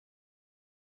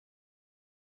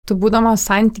Tu būdamas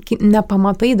santyki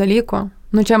nepamatai dalykų.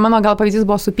 Čia mano gal pavyzdys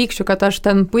buvo su pykščiu, kad aš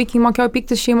ten puikiai mokėjau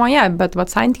pyktis šeimoje, bet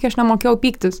santykiai aš nemokėjau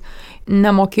pyktis.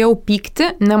 Nemokėjau pykti,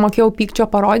 nemokėjau pykčio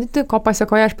parodyti, ko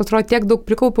pasiekoje aš pasirodo tiek daug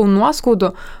prikaupiau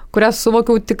nuoskaudų, kurias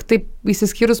suvokiau tik taip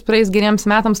įsiskyrus praeis geriems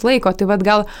metams laiko. Tai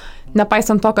gal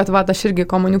nepaisant to, kad aš irgi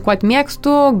komunikuoti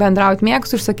mėgstu, bendrauti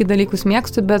mėgstu, išsakyti dalykus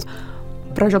mėgstu, bet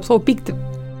pražiopsau pykti.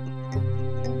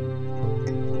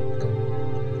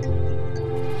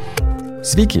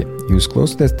 Sveiki, jūs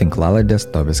klausotės tinklalaidės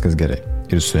Tau viskas gerai.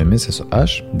 Ir su jumis esu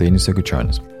aš, Dainius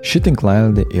Jakučionis. Ši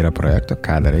tinklalaidė yra projekto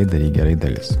Ką darai, daryk gerai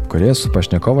dalis, kurioje su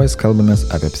pašnekovais kalbamės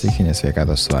apie psichinės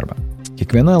sveikatos svarbą.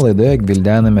 Kiekvienoje laidoje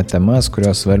gvildename temas,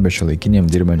 kurios svarbios šiuolaikiniam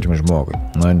dirbančiam žmogui,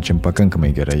 norinčiam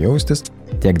pakankamai gerai jaustis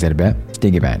tiek darbe,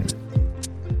 tiek gyvenime.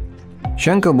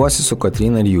 Šiandien kalbuosi su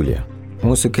Kotryna ir Julija.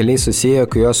 Mūsų keliai susiję,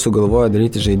 kai jos sugalvojo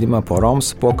daryti žaidimą poroms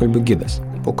pokalbių gidas,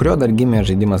 po kurio dar gimė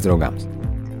žaidimas draugams.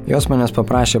 Jos manęs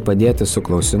paprašė padėti su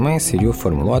klausimais ir jų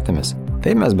formuluotėmis,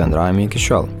 tai mes bendraujame iki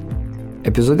šiol.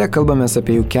 Epizode kalbamės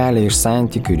apie jų kelią iš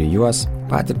santykių ir juos,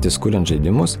 patirtis kuriant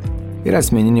žaidimus ir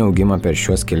asmeninį augimą per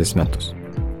šiuos kelis metus.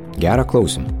 Gerą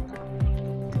klausimą.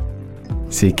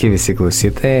 Sveiki visi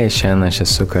klausytojai, šiandien aš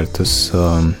esu kartu su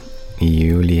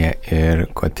Julija ir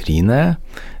Kotryna.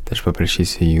 Tai aš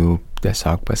paprašysiu jų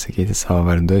tiesiog pasakyti savo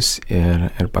vardus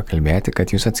ir pakalbėti,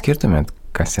 kad jūs atskirtumėt,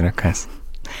 kas yra kas.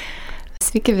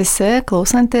 Sveiki visi,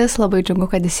 klausantis, labai džiugu,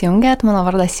 kad įsijungėt. Mano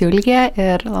vardas Julija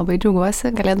ir labai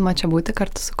džiuguosi galėdama čia būti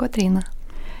kartu su Kotryna.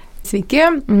 Sveiki,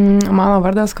 mano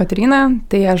vardas Kotryna,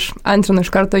 tai aš antrinu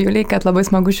iš karto Julijai, kad labai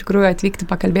smagu iš tikrųjų atvykti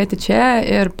pakalbėti čia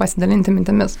ir pasidalinti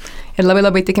mintimis. Ir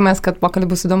labai tikimės, kad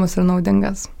pokalbis bus įdomus ir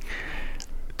naudingas.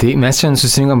 Tai mes šiandien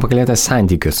susirinkom pakalbėti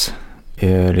santykius.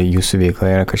 Ir jūsų veikla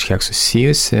yra kažkiek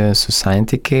susijusi su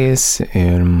santykiais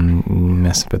ir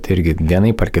mes apie tai irgi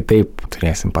vienaip ar kitaip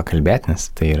turėsim pakalbėti, nes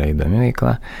tai yra įdomi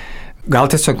veikla. Gal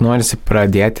tiesiog norisi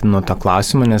pradėti nuo to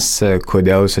klausimo, nes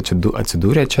kodėl jūs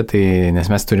atsidūrėte čia, tai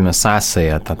nes mes turime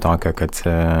sąsają tą tokią, kad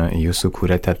jūs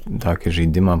sukūrėte tokį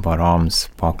žaidimą poroms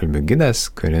pokalbių gidas,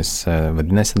 kuris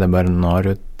vadinasi dabar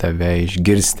noriu tave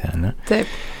išgirsti, ne?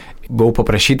 Taip. Buvau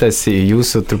paprašytas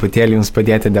jūsų truputėlį jums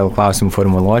padėti dėl klausimų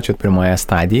formuluočių pirmoje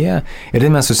stadijoje ir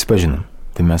tai mes susipažinom.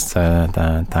 Tai mes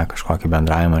tą kažkokį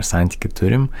bendravimą ir santykį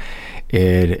turim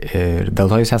ir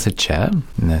dėl to jūs esate čia,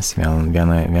 nes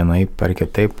vienaip ar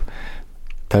kitaip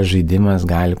tas žaidimas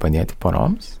gali padėti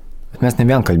poroms. Bet mes ne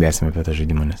vien kalbėsime apie tą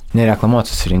žaidimą, nes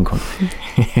nereklamuot susirinkom.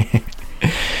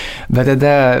 Bet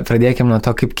tada pradėkime nuo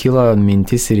to, kaip kilo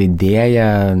mintis ir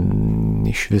idėja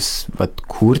iš vis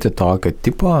kurti tokio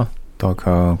tipo,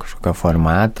 tokio kažkokio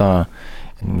formato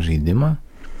žaidimą.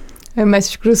 Mes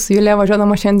iš tikrųjų su Julija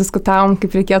važiuodama šiandien diskutavom,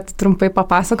 kaip reikėtų trumpai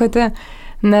papasakoti,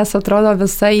 nes atrodo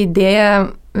visa idėja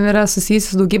yra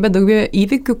susijusi su daugybė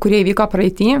įvykių, kurie įvyko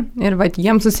praeitį ir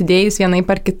jiems susidėjus vienaip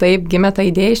ar kitaip gimė ta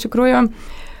idėja iš tikrųjų.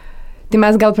 Tai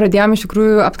mes gal pradėjome iš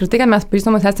tikrųjų apskritai, kad mes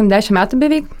pažįstamos esam 10 metų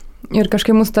beveik. Ir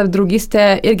kažkaip mūsų ta draugystė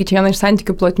irgi čia viena iš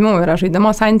santykių plotmių yra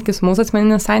žaidimo santykis, mūsų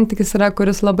asmeninis santykis yra,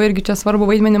 kuris labai irgi čia svarbu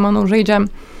vaidmenį, manau, žaidžia.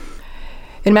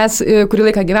 Ir mes kurį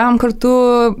laiką gyvenom kartu,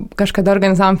 kažkada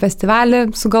organizavom festivalį,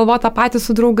 sugalvotą patį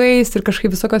su draugais ir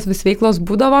kažkaip visokios vis veiklos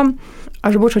būdavo.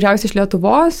 Aš buvau išvažiavusi iš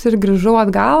Lietuvos ir grįžau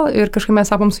atgal ir kažkaip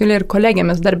mes tapom su Julija ir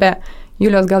kolegėmis darbe.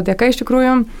 Julijos gal dėka iš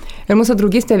tikrųjų. Ir mūsų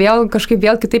draugystė kažkaip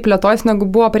kitaip plėtojasi, negu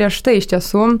buvo prieš tai iš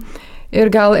tiesų. Ir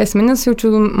gal esminis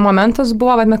jaučiu momentas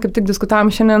buvo, mes kaip tik diskutavom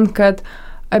šiandien, kad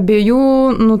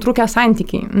abiejų nutrūkę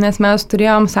santykiai, nes mes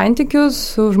turėjom santykius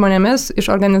su žmonėmis iš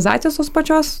organizacijos tos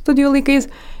pačios studijų laikais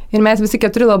ir mes visi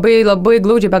keturi labai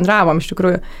glaudžiai bendravom iš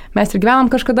tikrųjų. Mes ir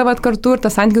gyvenom kažkada kartu ir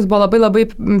tas santykis buvo labai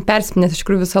persipinęs iš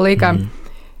tikrųjų visą laiką.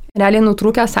 Realiai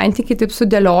nutrūkę santykiai taip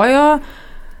sudėliojo,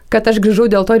 kad aš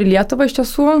grįžau dėl to ir į Lietuvą iš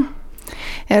tiesų.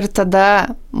 Ir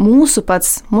tada mūsų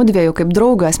mudviejų kaip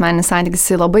draugų asmeninis santykis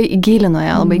labai įgilinoje,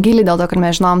 labai giliai dėl to, kad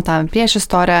mes žinom tą prieš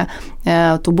istoriją,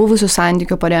 tų buvusių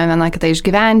santykių, padėjome vieną kitą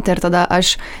išgyventi ir tada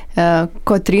aš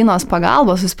Kotrynos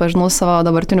pagalbos susipažinau savo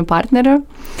dabartiniu partneriu,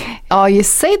 o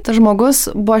jisai, tas žmogus,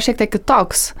 buvo šiek tiek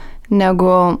kitoks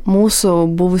negu mūsų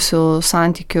buvusių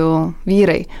santykių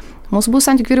vyrai. Mūsų būsų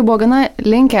santykių vyrai buvo gana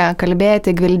linkę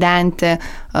kalbėti, gvildenti,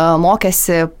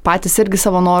 mokėsi patys irgi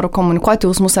savo norų komunikuoti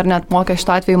jausmus ar net mokė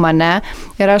šito atveju mane.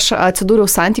 Ir aš atsidūriau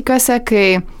santykiuose,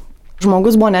 kai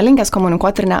žmogus buvo nelinkęs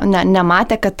komunikuoti ir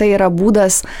nematė, kad tai yra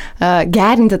būdas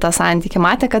gerinti tą santykį,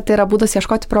 matė, kad tai yra būdas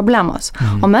ieškoti problemos.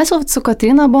 O mes jau su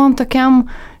Kotryna buvom tokiam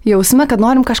jausme, kad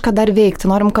norim kažką dar veikti,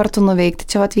 norim kartu nuveikti.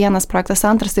 Čia vienas projektas,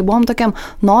 antras, tai buvom tokiam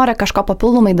norė kažką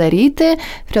papildomai daryti,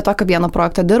 prie tokio vieno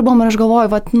projekto dirbom ir aš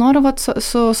galvoju, noriu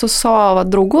su savo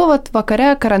draugu,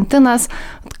 vakare, karantinas,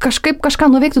 kažkaip kažką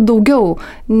nuveikti daugiau.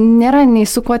 Nėra nei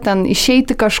su kuo ten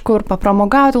išeiti kažkur,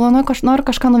 papramogauti, noriu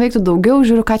kažką nuveikti daugiau,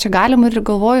 žiūriu, ką čia galima ir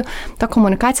galvoju, ta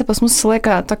komunikacija pas mus visą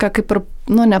laiką tokia kaip ir,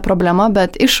 ne problema,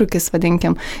 bet iššūkis,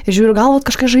 vadinkim. Ir žiūriu, galbūt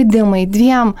kažkokie žaidimai,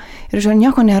 dviem, ir žiūriu,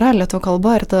 nieko nėra lietuvių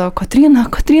kalba, ir tada Kotryna,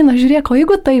 žiūrėk, o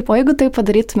jeigu taip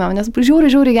padarytumėm, nes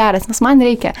žiūri geras, nes man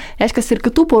reikia. Reiškia, ir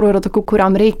kitų porų yra tokių,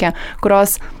 kuriam reikia,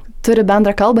 kurios turi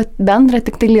bendrą kalbą, bendrą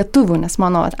tik tai lietuvių, nes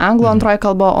mano anglų antroji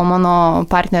kalba, o mano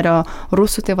partnerio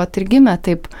rusų, tai ir gimė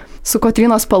taip su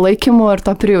Kotrynos palaikymu ir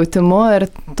to prijautimu ir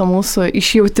to mūsų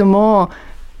išjautimu,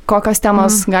 kokios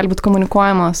temos gali būti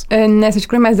komunikuojamos. Nes iš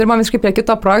tikrųjų mes dirbom visiškai prie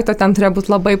kito projekto, ten turėjo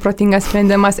būti labai protingas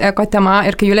sprendimas, eko tema,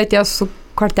 ir kai Julija ties su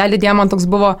kortelė dėjo, man toks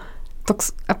buvo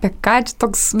apie ką,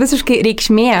 toks visiškai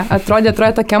reikšmė, atrodė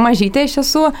tokia mažytė iš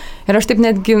tiesų, ir aš taip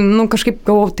netgi, kažkaip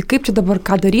galvojau, tai kaip čia dabar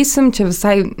ką darysim, čia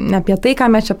visai ne apie tai, ką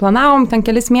mes čia planavom, ten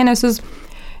kelis mėnesius.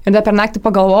 Ir dar per naktį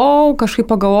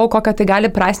pagalvojau, kokią tai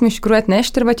gali prasmę iš tikrųjų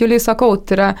atnešti, ir Julijai sakau,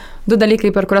 tai yra 2 dalykai,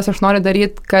 per kuriuos aš noriu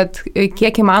daryti, kad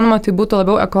kiek įmanoma tai būtų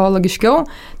labiau ekologiškiau,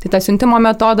 tai tas siuntimo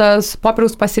metodas,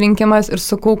 popieriaus pasirinkimas, ir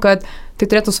sakau, kad tai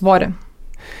turėtų svorį.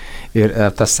 Ir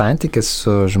tas santykis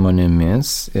su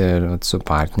žmonėmis ir su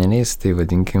partneriais, tai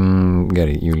vadinkim,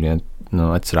 gerai, Julija,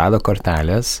 atsirado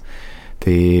kortelės,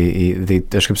 tai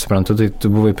aš kaip suprantu, tai tu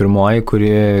buvai pirmoji,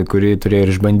 kuri turėjo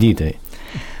ir išbandyti.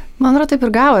 Man atrodo, taip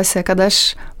ir gavosi, kad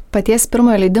aš paties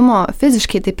pirmojo leidimo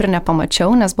fiziškai taip ir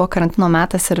nepamačiau, nes buvo karantino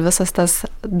metas ir visas tas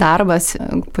darbas,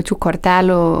 pačių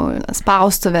kortelių,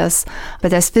 spaustuvės,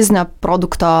 paties fizinio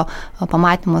produkto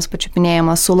pamatymas,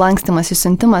 pačiupinėjimas, sulankstimas,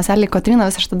 įsiuntimas.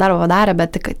 Kotryna visą šitą darbą darė,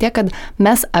 bet tiek, kad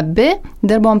mes abi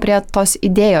dirbom prie tos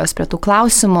idėjos, prie tų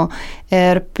klausimų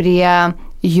ir prie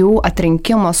jų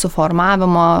atrinkimo,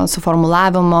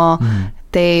 suformulavimo.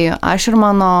 Tai aš ir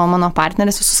mano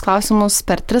partneris visus klausimus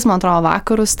per 3, man atrodo,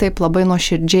 vakarus taip labai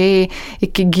nuoširdžiai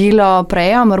iki gylio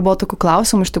praėjom, ir buvo tokių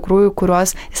klausimų iš tikrųjų,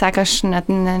 kuriuos, jis sakė, aš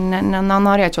net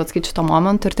nenorėčiau atsakyti šito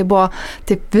momentu, ir tai buvo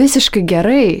taip visiškai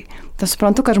gerai. Tai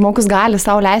suprantu, kad žmogus gali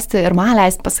savo leisti ir man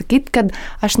leisti pasakyti, kad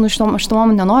aš šito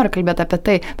momentu nenoriu kalbėti apie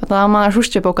tai, bet man aš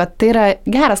užčiapiau, kad tai yra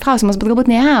geras klausimas, bet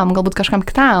galbūt ne jam, galbūt kažkam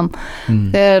kitam.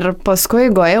 Ir paskui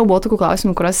eigoje jau buvo tokių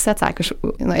klausimų, kuriuos jis atsakė.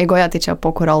 Eigoje tai čia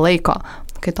po kurio laiko,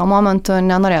 kai tuo momentu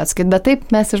nenorėjau atsakyti. Bet taip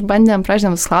mes išbandėm,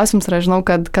 pražinėm visus klausimus, ir aš žinau,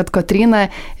 kad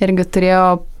Kotryna irgi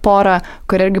turėjo porą,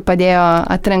 kur irgi padėjo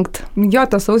atrinkti. Jo,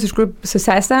 testavausi iš tikrųjų su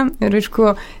sese ir,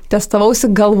 aišku, testavausi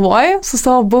galvoj su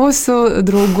savo buvusiu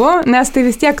draugu, nes tai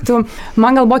vis tiek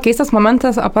man gal buvo keistas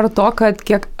momentas, apart to, kad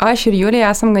kiek aš ir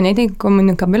Julija esam ganėtinai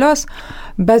komunikabilios,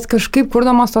 bet kažkaip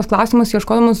kurdamos tos klausimus,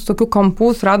 ieškodamos tokių kampų,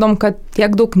 radom, kad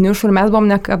tiek daug nišų ir mes buvom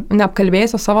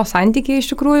neapkalbėjusios savo santykiai iš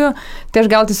tikrųjų, tai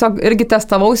aš gal tiesiog irgi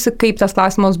testavausi, kaip tas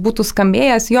klausimas būtų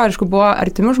skambėjęs. Jo, aišku, buvo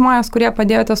artimi žmonės, kurie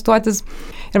padėjo testuotis.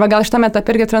 Ir gal šitame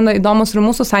etape irgi atranda įdomus ir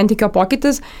mūsų santykio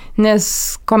pokytis, nes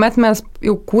kuomet mes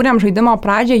jau kūrėm žaidimo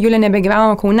pradžią, Julija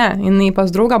nebegyveno Kaune, jinai pas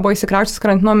draugą buvo įsikrauštis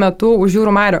karantino metu už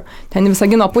Jūrų marių, ten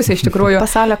Visagino pusė iš tikrųjų.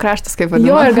 Pasaulio kraštas, kaip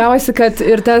vadinama. Jo, ir gavosi, kad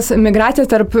ir tas migracija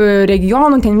tarp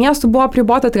regionų, ten miestų buvo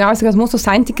apribota, tai gavosi, kad mūsų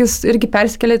santykis irgi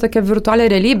persikėlė į tokią virtualią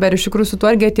realybę, ir iš tikrųjų su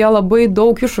tuo irgi atėjo labai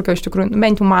daug iššūkio, iš tikrųjų,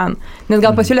 bent jau man. Nes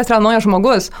gal pas Julijas yra naujas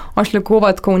žmogus, o aš likau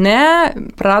Kaune,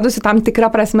 praradusi tam tikrą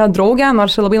prasme draugę,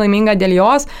 nors labai laiminga dėl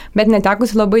jos, bet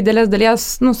netekusi labai dėlės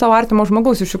dalies, savo artimo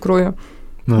žmogaus iš tikrųjų.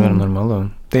 Ir normalu.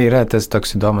 Tai yra tas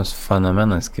toks įdomus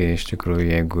fenomenas, kai iš tikrųjų,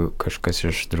 jeigu kažkas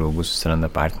iš draugų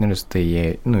susiranda partnerius, tai jie,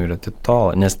 yra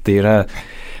tolo, nes tai yra,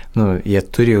 jie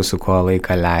turi jau su kuo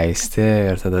laiką leisti,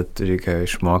 ir tada reikia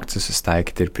išmokti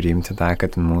susitaikyti ir priimti tą,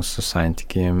 kad mūsų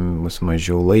santykiai bus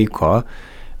mažiau laiko,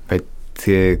 bet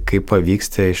kaip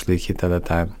pavyksta išlaikyti tada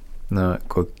tą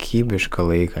kokybišką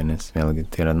laiką, nes vėlgi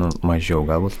tai yra mažiau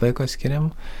galbūt laiko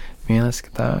skiriam vienas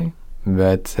kitai,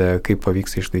 bet kaip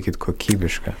pavyksta išlaikyti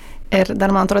kokybišką. Ir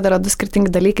dar, man atrodo, yra 2 skirtingi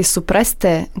dalykai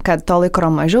suprasti, kad to laiko yra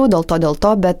mažiau, dėl to,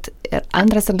 bet ir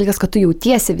antras dalykas, kad tu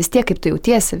jautiesi vis tiek, kaip tu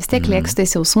jautiesi, vis tiek lieki su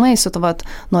tais jausmais, su to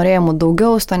norėjimu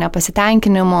daugiau, su to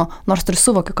nepasitenkinimu, nors tu ir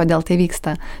suvoki, kodėl tai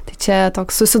vyksta. Tai čia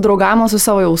toks susidraugavimo su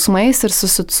savo jausmais ir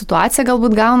su situacija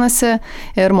galbūt gaunasi,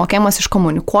 ir mokėjimas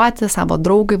iškomunikuoti savo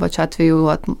draugui, čia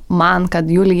atveju man,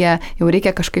 kad Julija jau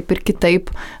reikia kažkaip ir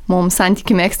kitaip mums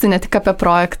santykį mėgsti, ne tik apie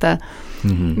projektą.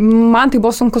 Man tai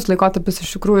buvo sunkus laikotarpis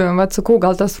iš tikrųjų, sakau,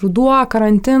 gal tas ruduo,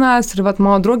 karantinas ir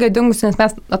mano draugė dingusi, nes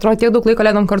mes atrodo tiek daug laiko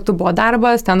leidom kartu, buvo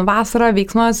darbas, ten vasara,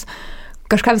 veiksmas,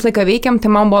 kažką visą laiką veikiam,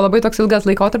 tai man buvo labai toks ilgas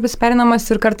laikotarpis perinamas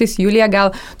ir kartais Julija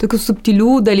gal tokių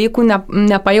subtilių dalykų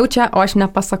nepajaučia, o aš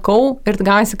nepasakau ir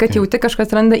gaunasi, kad jauti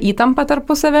kažkas randa įtampą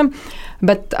tarpusavį,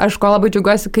 bet aš ko labai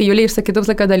džiaugiuosi, kai Julija išsakydavo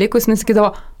visą laiką dalykus, jis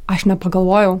sakydavo, aš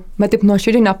nepagalvojau, bet taip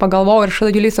nuoširdžiai nepagalvojau ir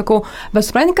šalia Julijai sakau, bet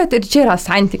supranti, kad ir čia yra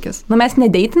santykis. Nu, mes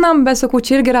nedeitinam, bet sakau,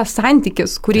 čia irgi yra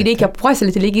santykis, kurį reikia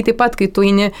puoselėti lygiai taip pat, kai tu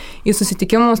eini į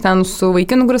susitikimus ten su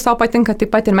vaikinu, kuris tau patinka,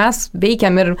 taip pat ir mes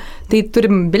veikiam ir tai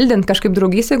turim bildint kažkaip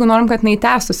draugystę, jeigu norim, kad jinai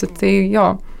tęstųsi. Tai jo,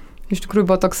 iš tikrųjų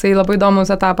buvo toksai labai įdomus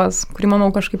etapas, kurį, manau,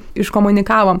 kažkaip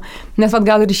iškomunikavom. Nes vat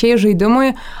gal ir išėjai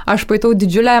žaidimui, aš pajutau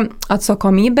didžiulę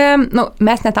atsakomybę. Nu,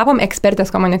 mes netapom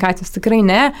ekspertės komunikacijos, tikrai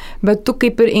ne, bet tu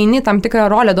kaip ir eini tam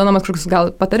tikrą rolę, duodamas kažkokius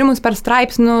gal patarimus per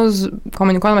straipsnius,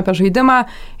 komunikuojam apie žaidimą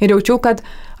ir jaučiau, kad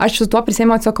aš su tuo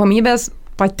prisėmiau atsakomybės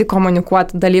pati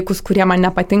komunikuoti dalykus, kurie man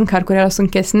nepatinka ar kurie yra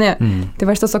sunkesni. Tai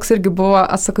va šitas toks irgi buvo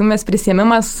atsakomybės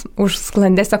prisėmimas už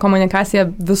sklandesnę komunikaciją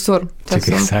visur. Čia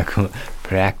kaip sakoma,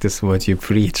 practice what you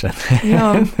preach.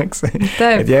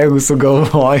 Taip. Jeigu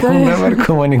sugalvojom dabar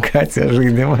komunikaciją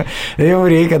žaidimą, jau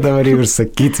reikia dabar jau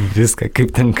išsakyti viską,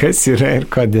 kaip ten kas yra ir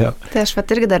kodėl. Tai aš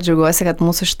pat irgi dar džiaugiuosi, kad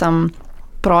mūsų šitam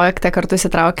projekte kartu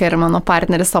įsitraukė ir mano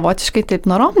partneris savotiškai, taip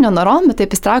nenorom, bet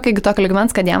taip įsitraukė iki tokio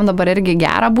lygmens, kad jam dabar irgi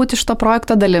gera būti šito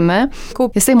projekto dalimi.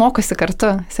 Jisai mokosi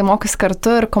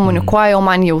kartu ir komunikuoja jau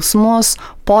man jausmus,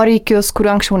 poreikius,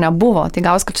 kurių anksčiau nebuvo. Tai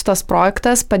gausi, kad šitas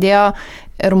projektas padėjo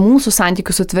ir mūsų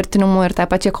santykių sutvirtinimu ir tai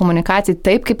pačiai komunikacijai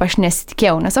taip, kaip aš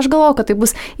nesitikėjau. Nes aš galvojau, kad tai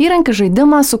bus įrankis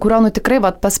žaidimas, su kuriuo tikrai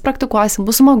pasipraktikuosim,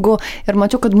 bus smagu ir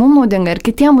mačiau, kad mums naudinga ir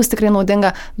kitiems bus tikrai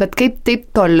naudinga, bet kaip taip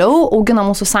toliau augina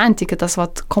mūsų santykių, tas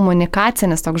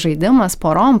komunikacinis toks žaidimas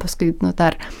porom, paskui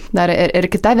dar ir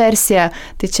kita versija,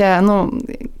 tai čia,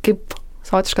 kaip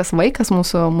savotiškas vaikas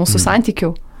mūsų santykių.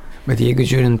 Bet jeigu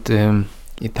žiūrint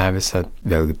į tą visą,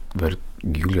 vėlgi,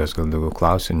 Julijos gal daugiau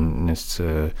klausiu, nes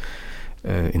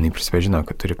jinai prisipažino,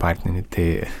 kad turi partnerį,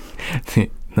 tai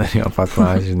norėjau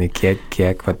paklausti, kiek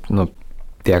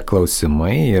tie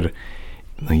klausimai ir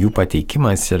jų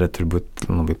pateikimas yra turbūt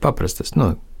labai paprastas,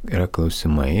 yra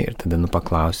klausimai ir tada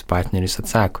paklausi, partneris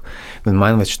atsako. Bet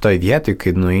man šitoj vietoj,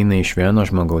 kai nueina iš vieno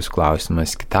žmogaus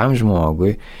klausimas kitam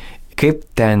žmogui, kaip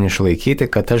ten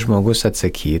išlaikyti, kad tas žmogus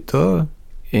atsakytų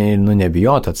ir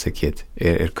nebijotų atsakyti.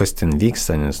 Ir kas ten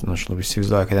vyksta, nes aš labai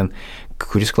įsivaizduoju, kad ten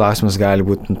kuris klausimas gali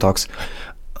būti toks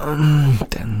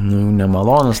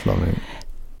nemalonus labai.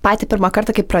 Patį pirmą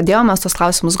kartą, kai pradėjome tos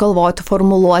klausimus galvoti,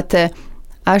 formuluoti,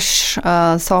 aš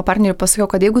savo partneriui pasakiau,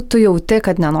 kad jeigu tu jauti,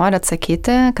 kad nenori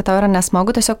atsakyti, kad tau yra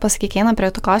nesmagu, tiesiog pasakyk, eina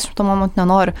prie tų klausimų, tuo momentu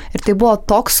nenoriu. Ir tai buvo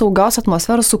toks saugios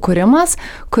atmosferos sukūrimas,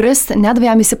 kuris nedavė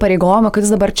jam įsipareigojimą, kad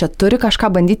jis dabar čia turi kažką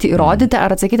bandyti įrodyti,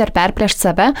 ar atsakyti, ar perplėšti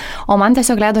save, o man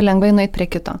tiesiog leido lengvai nueiti prie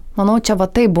kito. Manau, čia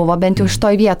tai buvo, bent jau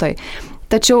šitoj vietoj.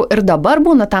 Tačiau ir dabar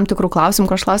būna tam tikrų klausimų,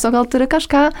 kur aš klausiu, gal turi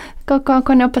kažką,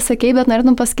 ko nepasakei, bet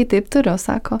norėtum pasakyti, taip turiu,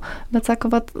 sako. Bet sako,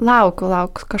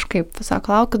 laukiu kažkaip,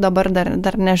 sako, laukiu, dabar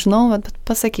dar nežinau, bet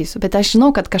pasakysiu. Bet aš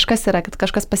žinau, kad kažkas yra, kad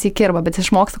kažkas pasikirba, bet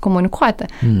išmoksta komunikuoti,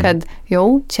 kad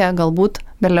jau čia galbūt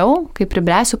vėliau, kai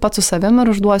pribręsiu pats su savimi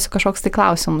ir užduosiu kažkoks tai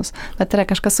klausimus, bet yra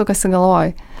kažkas sukasi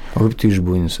galvoj. O kaip tu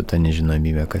išbūni su ta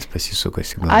nežinomybė, kas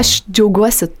pasisukasi galvoj? Aš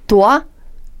džiaugiuosi tuo,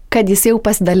 kad jis jau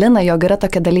pasidalina, jog yra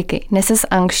tokie dalykai. Nes jis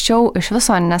anksčiau iš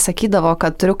viso nesakydavo,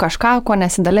 kad turiu kažką, ko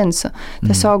nesidalinsiu.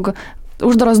 Tiesiog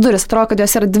uždaros duris, atrodo, kad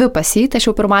jos yra dvi pasyti, aš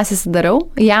jau pirmasis dariau,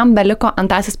 jam beliko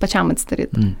antrasis pačiam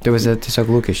atsidaryti. Tai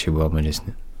tiesiog lūkesčiai buvo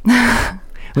mažesni.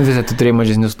 Visą tu turėjai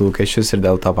mažesnius lūkesčius ir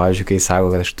dėl to, pavyzdžiui, kai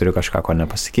sako, kad aš turiu kažką, ko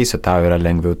nepasakysiu, tau yra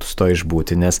lengviau tu to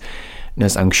išbūti, nes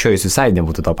anksčiau jis visai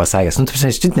nebūtų to pasakęs.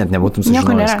 Tu šit net nebūtum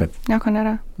sužinojęs, kad... Nieko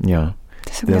nėra. Jo.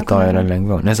 Dėl to yra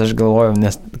lengviau. Nes aš galvoju,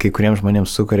 nes kai kuriems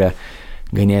žmonėms sukuria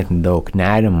ganėtinai daug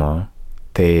nerimo,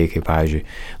 tai kaip, pavyzdžiui,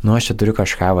 aš čia turiu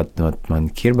kažką, man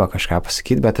kirba kažką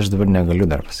pasakyti, bet aš dabar negaliu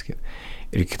dar pasakyti.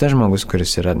 Ir kitas žmogus,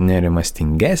 kuris yra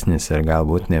nerimastingesnis ir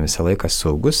galbūt ne visą laiką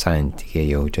saugus santykiai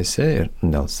jaučiasi ir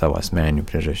dėl savo asmeninių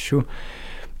priežasčių,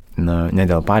 ne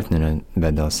dėl partnerio,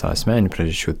 bet dėl savo asmeninių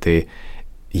priežasčių, tai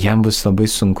jam bus labai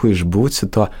sunku išbūti su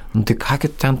tuo, tai ką tu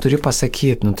ten turi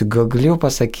pasakyti, tai gal galėjau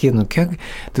pasakyti,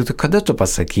 kada tu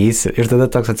pasakysi, ir tada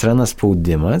toks atsiranda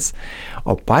spaudimas,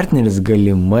 o partneris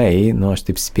galimai, aš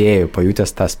taip spėju,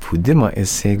 pajutęs tą spaudimą,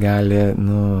 jisai gali,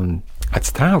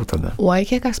 atsitraukti tada. Oi,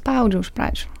 kiek aš spaudžiau iš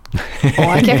pradžių.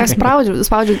 Kiek aš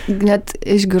spaudžiu, net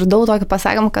išgirdau tokį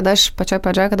pasakymą, kad aš pačioj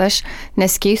pradžioje, kad aš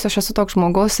nesikeisiu, aš esu toks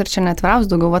žmogus ir čia netviraus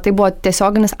daugiau. Tai buvo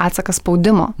tiesioginis atsakas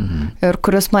spaudimo, ir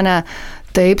kuris mane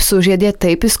taip sužeidė,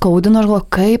 taip įskaudino, aš galvoju,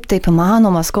 kaip taip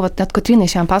įmanoma, net Kotrynai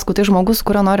šiandien pasakau, tai žmogus,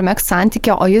 kurio nori megzti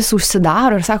santykį, o jis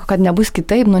užsidaro ir sako, kad nebus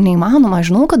kitaip, neįmanoma,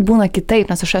 aš žinau, kad būna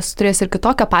kitaip, nes aš esu turėjęs ir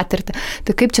kitokią patirtį,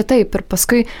 tai kaip čia taip, ir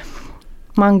paskui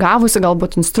man gavusi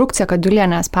galbūt instrukciją, kad Julija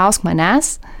nespausk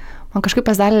manęs, man kažkaip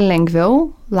pasidarė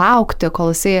lengviau laukti, kol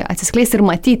jisai atsiskleis ir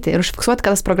matyti, ir užfiksuoti,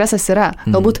 kad tas progresas yra.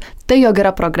 Galbūt tai, jog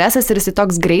yra progresas ir jisai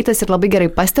toks greitas ir labai gerai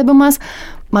pastebimas,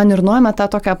 man ir nuėmė tą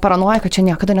tokią paranoją, kad čia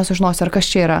niekada nesužinosiu, ar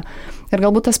kas čia yra. Ir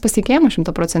galbūt tas pasitikėjimas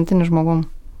 100% žmogum.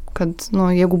 Kad,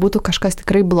 jeigu būtų kažkas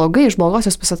tikrai blogai, iš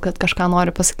blogosios pusės, kad kažką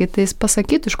nori pasakyti, tai jis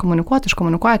pasakytų,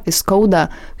 iškomunikuoja, kai skauda,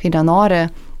 kai nenori.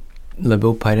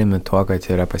 Labiau paremi tuo, kad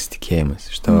yra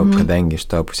pasitikėjimas. Kadangi iš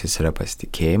tavo pusės yra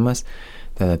pasitikėjimas,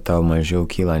 tada tau mažiau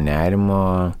kyla nerimo,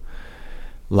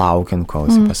 laukiant, kol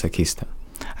jis pasakys tą.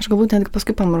 Aš galbūt netgi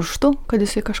paskui pamirštu, kad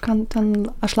jisai kažką ten,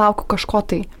 aš laukiu kažko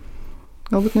tai.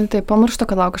 Galbūt net taip pamirštu,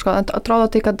 kad laukiu kažko. Atrodo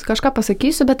tai, kad kažką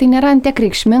pasakysiu, bet tai nėra tiek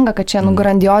reikšminga, kad čia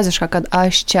grandioziška, kad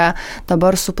aš čia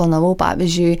dabar suplanavau,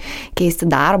 pavyzdžiui, keisti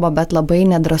darbą, bet labai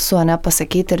nedrąsu,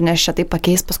 pasakyti ir nes čia tai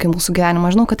pakeis paskui mūsų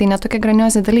gyvenimą. Žinau, kad tai netokie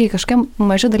grandioziai dalykai, kažkokie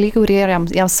maži dalykai, kurie yra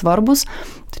jiems svarbus,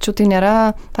 tačiau tai nėra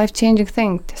life-changing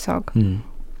thing tiesiog.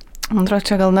 Man atrodo,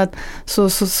 čia gal net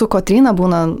su Kotryna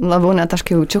būna labiau net aš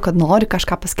kai jaučiu, kad nori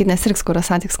kažką pasakyti, nes irgi kurio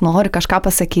santykis nori kažką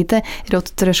pasakyti ir jau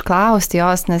tu turi išklausti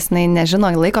jos, nes jinai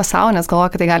nežino, laiko savo, nes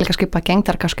galvoja, kad tai gali kažkaip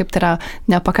pakenkti ar kažkaip tai yra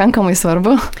nepakankamai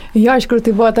svarbu. Jo, iš kur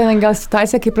tai buvo ta gal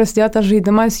situacija, kai prasidėjo tas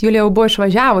žaidimas, Julija jau buvo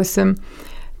išvažiavusi.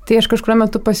 Tai aš kažkurio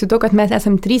metu pasijutau, kad mes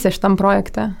esam 3 šitam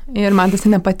projekte ir man tas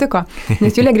nepatiko.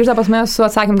 Nes Julija grįžta pas mane su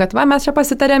atsakymu, kad mes čia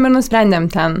pasitarėm ir nusprendėm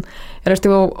ten. Ir aš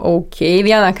tai buvau,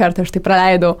 vieną kartą aš tai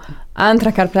praleidau, antrą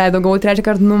kartą praleidau, gavau trečią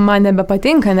kartą, man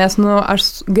nebepatinka, nes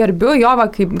aš gerbiu jo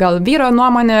kaip gal vyro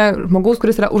nuomonę, žmogaus,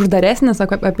 kuris yra uždaresnis,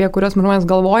 apie kurios žmonės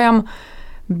galvojam.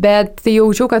 Bet tai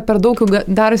jaučiau, kad per daug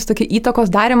darosi tokia įtakos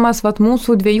darimas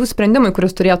mūsų 2 sprendimui,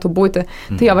 kuris turėtų būti.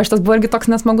 Tai jo, šitas buvo irgi toks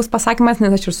nesmagus pasakymas,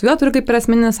 nes aš ir su juo turiu kaip ir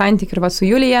asmeninį santykį, ir su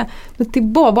Julija. Tai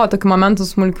buvo tokių momentų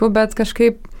smulkių, bet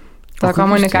kažkaip ta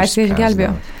komunikacija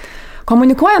išgelbėjo.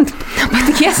 Komunikuojant,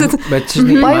 patikėsit. Bet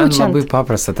žinai, man labai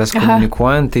paprasta, tas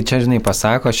komunikuojant, tai čia, žinai,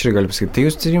 pasako, aš ir galiu pasakyti, tai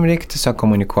jūs jums reikia tiesiog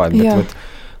komunikuoti,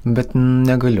 bet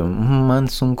negaliu, man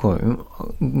sunku,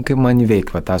 kaip man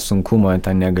įveikti tą sunkumą,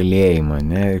 tą negalėjimą,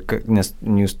 nes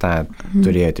jūs tą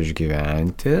turėjote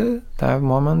išgyventi, tą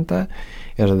momentą,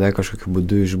 ir tada kažkokiu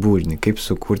būdu išbūdini, kaip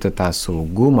sukurti tą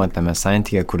saugumą tame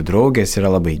santykyje, kur draugės yra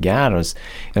labai geros,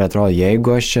 ir atrodo,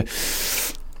 jeigu aš čia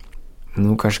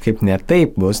kažkaip ne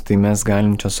taip bus, tai mes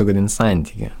galim čia sugadinti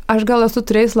santykį. Aš gal esu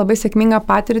turėjus labai sėkmingą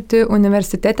patirtį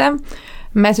universitete.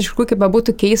 Mes iš tikrųjų, kaip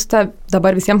būtų keista,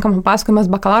 dabar visiems, kam papasakojom, mes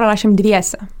bakalaurą rašėm 2,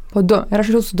 po 2, ir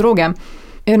aš jau su draugė.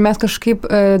 Ir mes kažkaip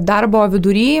darbo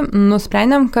vidury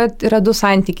nusprendėm, kad yra 2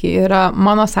 santykiai. Yra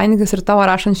mano santykis ir tavo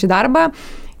rašant šį darbą,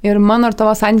 ir mano ir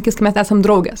tavo santykis, kai mes esam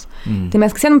draugės. Tai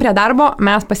mes sėdom prie darbo,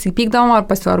 mes pasipykdavom ar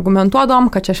pasiargumentuodavom,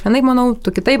 kad čia aš vienaip manau,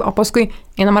 tu kitaip, o paskui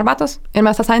einam arbatos ir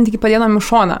mes tą santykį padėdom į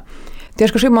šoną. Tai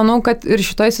aš kažkaip manau, kad ir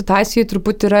šitoje situacijoje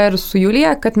truputį yra ir su Julija,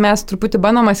 kad mes truputį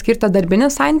bandome skirti darbinį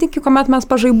santykį, kuomet mes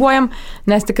pažaibuojam,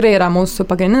 nes tikrai yra mūsų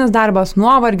pagrindinis darbas,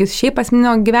 nuovargis, šiaip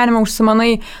asmeninio gyvenimo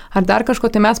užsimanai ar dar kažko,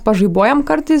 tai mes pažaibuojam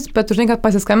kartais, bet žinai, kad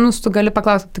pasiskambinus tu gali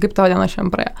paklausti, kaip tavo diena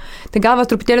šiandien praėjo. Tai gal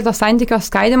truputėlį to santykio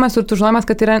skaidimas ir tu žinojimas,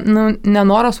 kad yra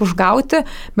nenoras užgauti,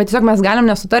 bet tiesiog mes galim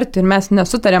nesutarti ir mes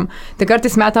nesutarėm. Tai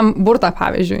kartais metam burtą,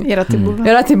 pavyzdžiui. Yra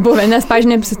tai buvę, nes,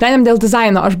 pavyzdžiui, apsisprendėm dėl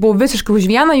dizaino. Aš buvau visiškai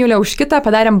už vieną, Julija už kitą,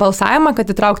 padarėm balsavimą, kad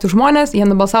įtrauktų žmonės, jie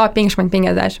nubalsavo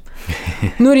 50-50.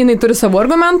 Ir jinai turi savo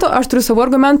argumentų, aš turiu savo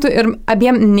argumentų ir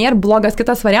abiem nėra blogas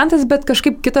kitas variantas, bet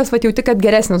kažkaip kitas jauti, kad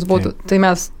geresnis būtų. Tai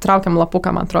mes traukiam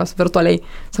lapuką, man atrodo, virtualiai.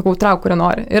 Sakau, trauk, kurį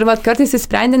nori. Ir kartais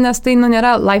įsprendė, nes tai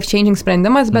nėra life-changing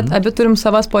sprendimas, bet abi turim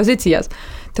savas pozicijas.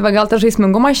 Tai gal tas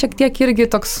žaismingumas šiek tiek irgi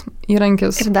toks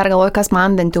įrankis. Ir dar galvoju, kas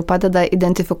man bent jau padeda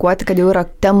identifikuoti, kad jau yra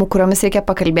temų, kuriomis reikia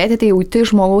pakalbėti, tai jauti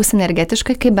žmogaus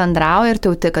energetiškai, kai bendrauja ir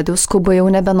tai jauti, kad jau skuba, jau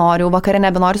nebenori, jau vakarė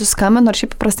nebenori suskambinti, nors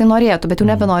šiaip paprastai norėtų, bet jau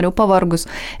nebenori, jau pavargus.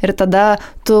 Ir tada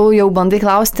tu jau bandai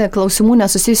klausti klausimų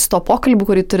nesusijusių su to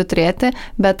pokalbiu, kurį turi turėti,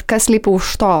 bet kas lypi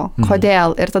už to,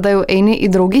 kodėl. Ir tada jau eini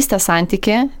į draugystę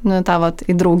santykį,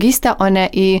 į draugystę, o ne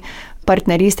į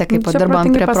partnerystę, kaip padirbant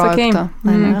prie projekto.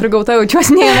 Prigauta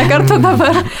jaučiuosi ne vieną kartą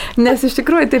dabar, nes iš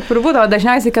tikrųjų taip ir būdavo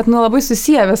dažniausiai, kad labai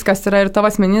susiję viskas yra ir tavo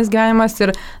asmeninis gyvenimas,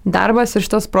 ir darbas, ir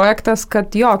šitas projektas, kad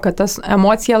tas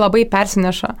emocija labai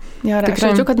persineša. Aš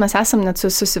jaučiu, kad mes esam net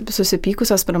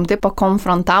susipykusios, taip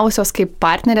pakonfrontavusios kaip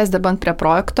partnerės dirbant prie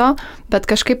projekto, bet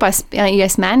kažkaip į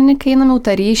asmeninį einam jau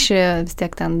tą ryšį, vis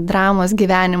tiek ten dramos,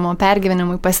 gyvenimo,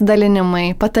 pergyvenimai, pasidalinimai,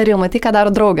 patarimai, tai ką daro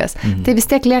draugas. Tai vis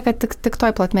tiek lieka tik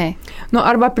toj platmėj.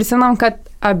 Arba prisimenam, kad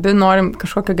abi norim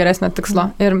kažkokio geresnio tikslo.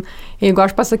 Ir jeigu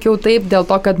aš pasakiau taip dėl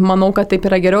to, kad manau, kad taip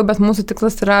yra geriau, bet mūsų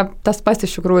tikslas yra tas pats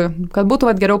iš tikrųjų, kad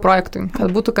būtų geriau projektui,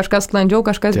 kad būtų kažkas sklandžiau,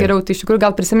 kažkas geriau. Tai iš tikrųjų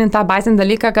gal prisiminti tą bazinį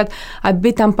dalyką, kad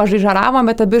abi ten pažaižaravom,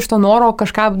 bet abi iš to noro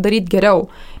kažką daryti geriau.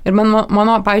 Ir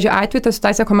mano pavyzdžiui, atveju ta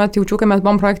situacija, kuomet jaučiu, kai mes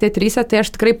buvom projekte 3, tai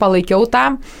aš tikrai palaikiau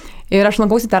tą. Ir aš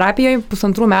lankausi terapijoje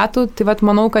 1,5 metų, tai vat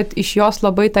manau, kad iš jos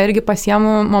labai tą irgi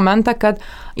pasiemu momentą, kad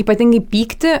ypatingai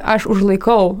pykti aš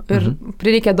užlaikau. Ir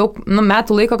prireikė daug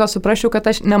metų laiko, kad suprasčiau, kad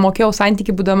aš nemokėjau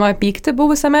santykių būdama pykti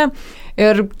buvusiame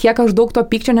ir kiek aš daug to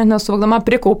pykčio net nesuvokdama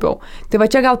prikaupiau. Tai va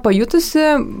čia gal pajutusi,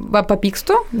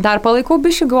 papykstu, dar palaikau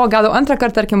biškį, gal antrą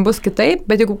kartą, tarkim, bus kitaip,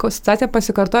 bet jeigu situacija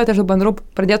pasikartoja, tai aš bandau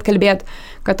pradėti kalbėti,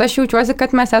 kad aš jaučiuosi,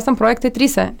 kad mes esam projektai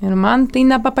 3 ir man tai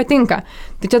nepatinka.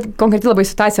 Tai čia konkreti labai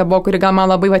situacija buvo, kuri gal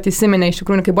man labai įsiminė, iš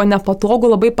tikrųjų, kai buvo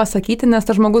nepatogu labai pasakyti, nes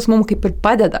tas žmogus mums kaip ir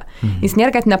padeda. Jis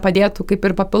nėra, kad nepadėtų, kaip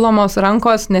ir papilomos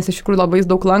rankos, nes iš tikrųjų labai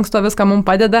daug lanksto, viską mums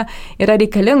padeda, yra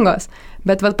reikalingos.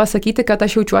 Bet pasakyti, kad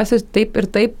aš jaučiuosi taip ir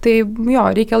taip, tai jo,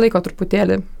 reikia laiko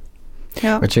truputėlį.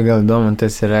 Ja. O čia gal įdomu,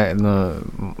 tas yra,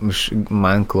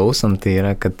 man klausant, tai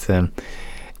yra, kad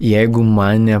jeigu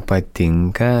man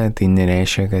nepatinka, tai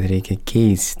nereiškia, kad reikia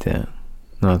keisti.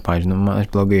 Pavyzdžiui, aš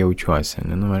blogai jaučiuosi,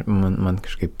 man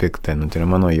kažkaip pikta, tai yra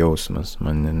mano jausmas,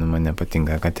 man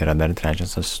nepatinka, kad yra dar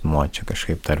trečias asmuo čia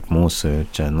kažkaip tarp mūsų,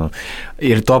 čia,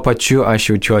 ir tuo pačiu aš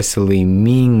jaučiuosi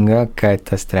laiminga, kad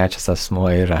tas trečias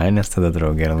asmuo yra, nes tada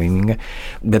draugė yra laiminga,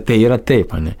 bet tai yra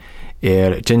taip, ne?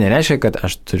 Ir čia nereiškia, kad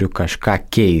aš turiu kažką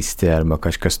keisti, arba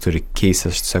kažkas turi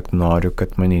keisti, aš tiesiog noriu,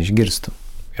 kad mane išgirstų.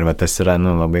 Ir tas yra,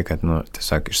 labai, kad,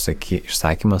 tiesiog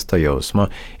išsakymas to jausmo.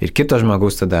 Ir kito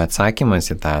žmogaus tada atsakymas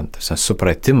į tą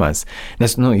supratimas.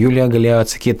 Nes, Julija galėjo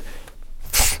atsakyti,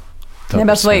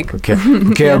 nebesvaik.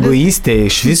 Kokia egoistė,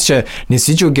 iš vis čia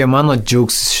nesidžiaugia mano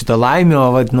džiaugsis šitą laimę,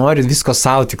 o nori visko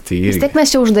savo tik tai. Vis tiek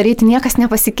mes čia uždaryti, niekas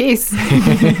nepasikeis.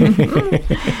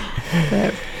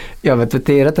 Taip. Jo, bet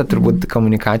tai yra ta turbūt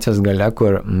komunikacijos galia,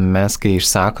 kur mes, kai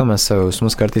išsakome savo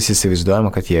jausmus, kartais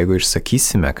įsivaizduojame, kad jeigu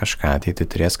išsakysime kažką, tai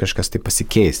turės kažkas tai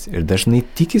pasikeisti. Ir dažnai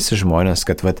tikisi žmonės,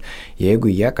 kad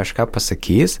jeigu jie kažką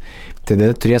pasakys,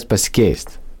 tada turės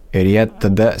pasikeisti. Ir jie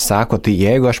tada sako, tai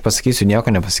jeigu aš pasakysiu, nieko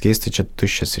nepasikeis, tai čia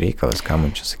tuščias reikalas, ką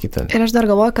man čia sakyti. Ir aš dar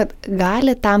galvoju, kad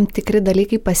gali tam tikri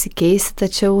dalykai pasikeisti,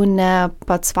 tačiau ne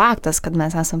pats faktas, kad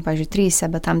mes esam, pavyzdžiui, 3,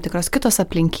 bet tam tikros kitos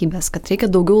aplinkybės, kad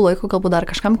reikia daugiau laiko galbūt dar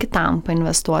kažkam kitam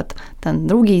painvestuoti, ten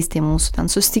draugystėje mūsų,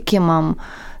 ten susitikimam.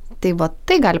 Tai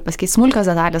tai gali pasikeisti smulkios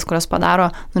detalės, kurios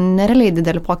padaro nerealiai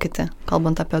didelį pokytį,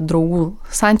 kalbant apie draugų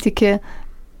santyki,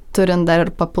 turint dar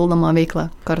ir papildomą veiklą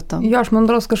kartu. Jo, aš man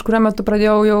atrodo, kažkurio metu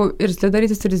pradėjau jau ir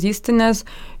darytis ir zysti, nes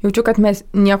jaučiu, kad mes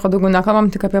nieko daugiau nekalbam,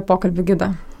 tik apie pokalbių gidą.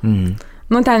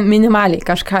 Ten minimaliai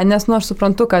kažką, nes aš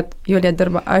suprantu, kad Julija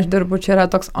dirba, aš dirbu, čia yra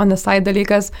toks on the side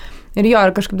dalykas. Ir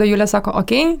kažkaip da Julija sako,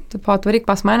 atvaryk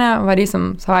pas mane,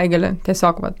 varysim savaitgalį,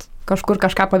 tiesiog kažkur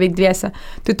kažką paveik dviese.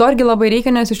 Tai to irgi labai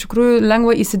reikia, nes iš tikrųjų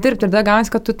lengva įsidirbti ir tada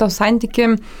gaunasi, kad tu tą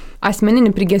santykį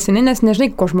asmeninį prigesini, nes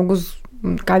nežinai, ko žmogus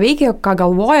ką veikia, ką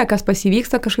galvoja, kas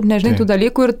pasivyksta, kažkaip nežinai tų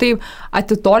dalykų ir tai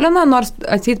atitolina, nors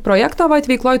atseit projekto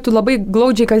veikloj tu labai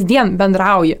glaudžiai kasdien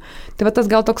bendrauji. Tai tas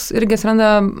gal toks irgi atsiranda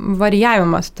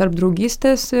varijavimas tarp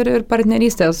draugystės ir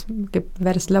partnerystės, kaip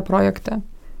versle projekte.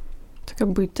 Tokia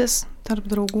buitis tarp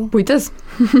draugų. Buitis.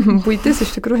 Buitis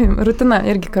iš tikrųjų, rutina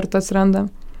irgi kartu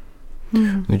atsiranda.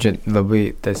 Čia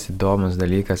labai tas įdomus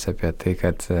dalykas apie tai,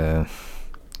 kad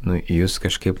jūs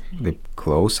kažkaip taip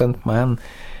klausant man,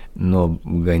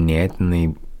 ganėtinai,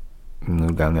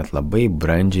 gal net labai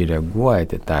brandžiai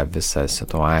reaguojate tą visą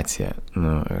situaciją.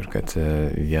 Ir kad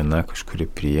viena kažkuri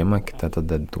priima, kita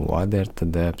tada duoda ir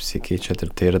tada apsikeičiat.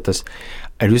 Ir tai yra tas,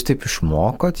 ar jūs taip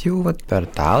išmokot jau per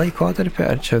tą laikotarpį,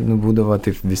 ar čia būdavo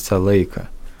taip visą laiką?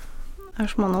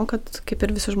 Aš manau, kad kaip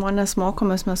ir visi žmonės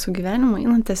mokomės mes su gyvenimu,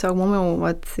 tiesiog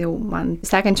mums jau man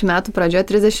sekančių metų pradžioje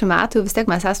 30 metų, vis tiek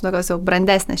mes esame tokios jau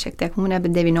brandesnės šiek tiek, mums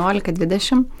nebe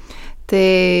 19-20, tai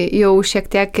jau šiek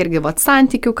tiek irgi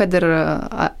santykių, kad ir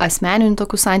asmeninių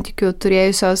tokių santykių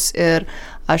turėjusios ir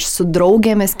aš su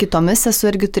draugėmis kitomis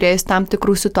esu irgi turėjus tam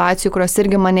tikrų situacijų, kurios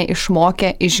irgi mane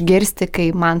išmokė išgirsti,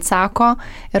 kai man sako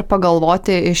ir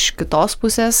pagalvoti iš kitos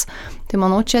pusės. Tai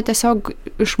manau, čia tiesiog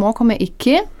išmokome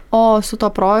iki, o su to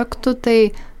projektu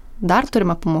tai dar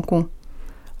turime pamokų.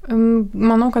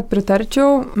 Manau, kad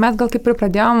pritarčiau. Mes gal kaip ir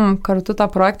pradėjom kartu tą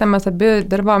projektą, mes abi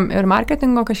dirbam ir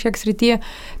marketingo kažkiek srityje,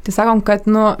 tai sakom, kad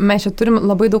mes čia turim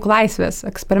labai daug laisvės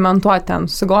eksperimentuoti ten.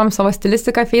 Sugalvojom savo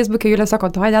stilistiką Facebook'e, Julija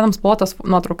sako, davai dedam spalvotas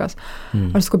nuotraukas.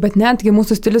 Aš sakau, bet ne, taigi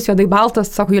mūsų stilius juodai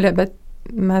baltas, sako Julija, bet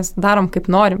mes darom kaip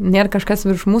norim. Nėra kažkas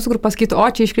virš mūsų, kur pasakytų, o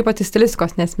čia iškrypot į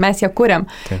stilistikos, nes mes ją kuriam.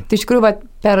 Taip. Tai iš tikrųjų, va,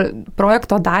 per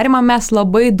projekto darimą mes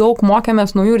labai daug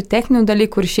mokėmės naujų ir techninių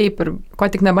dalykų ir šiaip, ir ko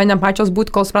tik nebandėm pačios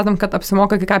būti, kol supratom, kad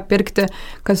apsimoka kai ką pirkti,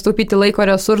 kad staupyti laiko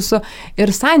resursų.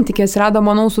 Ir santykės rado,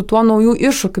 manau, su tuo naujų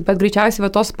iššūkių, bet greičiausiai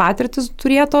va, tos patirtis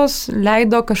turėtos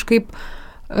leido kažkaip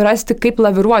rasti, kaip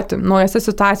laviruoti naujose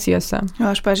situacijose.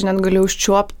 Aš, pažiūrėjau, net galiu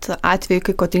užčiuopti atveju,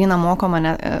 kai Kotryna moko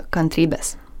mane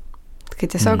kantrybės. Kai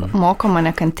tiesiog moko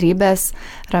mane kantrybės,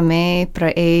 ramiai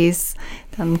praeis,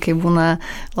 ten kai būna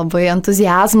labai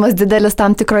entuzijazmas didelis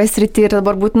tam tikroje srityje ir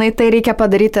dabar būtinai tai reikia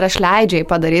padaryti ir aš leidžiu jai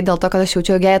padaryti dėl to, kad aš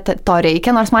jaučiu, jei to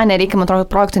reikia, nors man nereikia, man atrodo,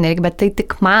 projektų nereikia, bet tai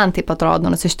tik man taip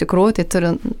atrodo, nors iš tikrųjų tai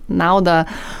turi naudą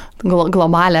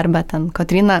globalę arba ten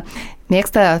Kotryna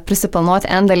mėgsta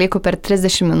prisiplanuoti N dalykų per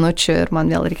 30 minučių ir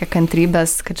man vėl reikia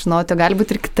kantrybės, kad žinoti, gali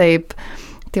būti ir kitaip.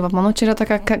 Tai va, manau, čia yra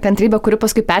tokia kantrybė, kuri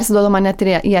paskui persiduodama net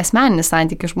ir į asmeninį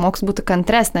santykį. Žmogus būtų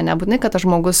kantresnė, nebūtinai, kad tas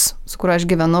žmogus, su kuriuo aš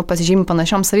gyvenu, pasižymi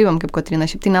panašiom savybėm kaip Kotryna,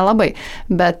 šiaip tai nelabai.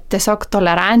 Bet tiesiog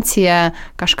tolerancija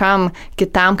kažkam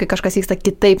kitam, kai kažkas vyksta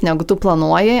kitaip, negu tu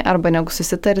planuoji arba negu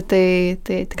susitari, tai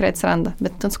tikrai atsiranda.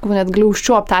 Bet ten sakau, net galiu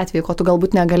užčiuopti atveju, ko tu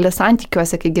galbūt negali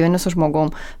santykiuose, kai gyveni su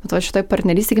žmogum. Bet va šitoj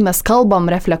partnerystėje mes kalbam,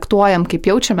 reflektuojam,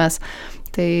 kaip jaučiamės,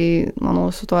 tai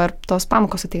manau, su tuo ir tos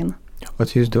pamokos ateina. O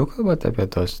tai jūs daug kalbate apie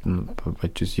tos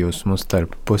pačius jausmus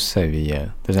tarpusavyje.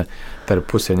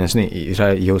 Tarpusavy, nes, žinai,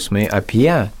 yra jausmai apie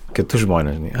kitus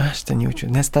žmonės, žinai, aš ten jaučiu,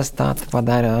 nes tas tą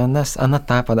padarė, ana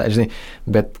tą padarė, žinai,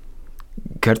 bet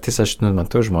kartais aš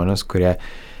matau žmonės, kurie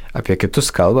apie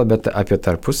kitus kalba, bet apie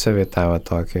tarpusavį tą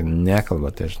tokį nekalba,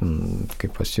 tai aš,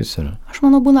 kaip pas jūs yra. Aš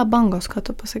manau, būna bangos, ką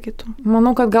tu pasakytum.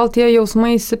 Manau, kad gal tie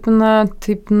jausmai įsipina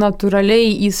taip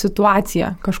natūraliai į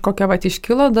situaciją. Kažkokia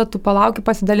iškilo, da tu palauki,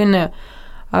 pasidalini.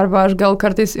 Arba aš gal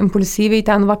kartais impulsyviai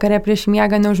ten vakare prieš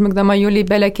miegą, neužmigdama Julijai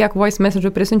belė kiek voice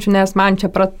message'ų prisinčiu, nes man čia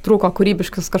pratrūko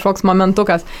kūrybiškas kažkoks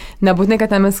momentukas. Nebūtinai,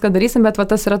 kad ten viską darysim, bet va,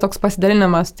 tas yra toks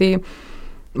pasidalinimas. Tai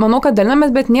manau, kad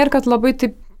dalinamės, bet nėra, kad labai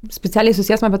taip specialiai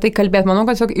susijęsime apie tai kalbėti. Manau,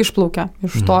 kad tiesiog išplaukia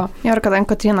iš to. Ir kadangi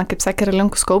Kotryna, kaip sakė, yra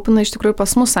linkus kaupti, iš tikrųjų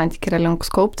pas mus santykiai yra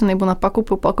linkus kaupti, būna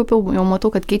pakaupiau, jau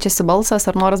matau, kad keičiasi balsas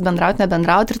ar noras bendrauti,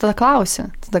 nebendrauti ir tada klausi.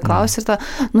 Ir tada,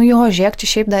 žiūrėk, čia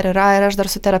šiaip dar yra ir aš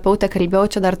dar su terapeutė kalbėjau,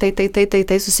 čia dar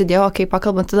tai susidėjo, kai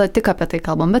pakalbant, tada tik apie tai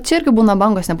kalbam. Bet čia irgi būna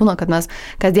bangos, nebūna, kad mes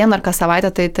kasdien ar kas savaitę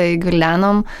tai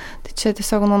gvildenam. Tai čia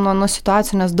tiesiog nuo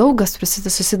situacijų, nes daugas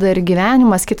susideda ir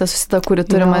gyvenimas, kitas susideda, kurį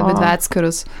turime abi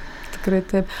atskirus. Tikrai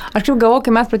taip. Aš kaip galvoju,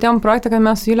 kai mes pradėjom projektą, kad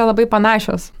mes su Julija labai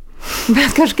panašios.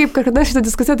 Bet kažkaip, kada šitą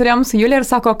diskusiją turėjom su Julija ir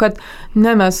sako, kad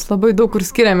ne, mes labai daug kur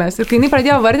skiriamės. Ir kai jinai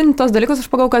pradėjo vardinti tos dalykus,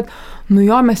 aš pagalvojau,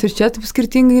 kad mes ir čia taip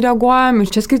skirtingai reaguojam,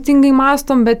 ir čia skirtingai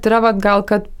mąstom, bet yra gal,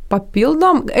 kad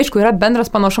papildom. Aišku, yra bendras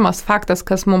panašumas faktas,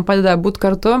 kas mums padeda būti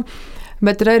kartu.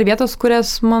 Bet yra ir vietos,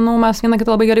 kurias, manau, mes vieną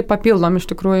kitą labai gerai papildom iš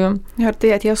tikrųjų. Ir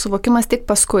tai atėjo suvokimas tik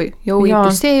paskui. Jau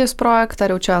įpusėjus projektą,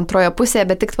 ar jau čia antroje pusėje,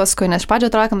 bet tik paskui. Nes iš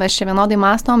pradžio atrodo, kad mes čia vienodai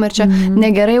mąstom ir čia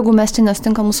negerai, jeigu mes čia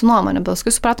nesutinka mūsų nuomonė. Bet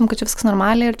paskui supratom, kad čia viskas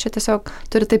normaliai ir čia tiesiog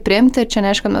turi tai priimti ir čia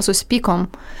neaišku, kad mes susipykom.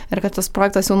 Ir kad tas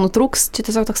projektas jau nutrūks, čia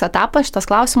tiesiog toks etapas, šitas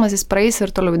klausimas, jis praeis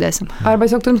ir toliau judėsim. Arba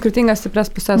tiesiog turim skirtingas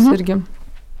stiprias pusės irgi.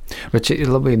 Bet čia ir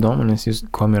labai įdomu, nes jūs,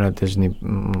 kom yra dažnai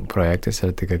projektas,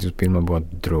 yra tai, kad jūs pirmą buvo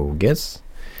draugės.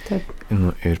 Taip.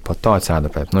 Ir po to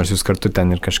atsirado, nors jūs kartu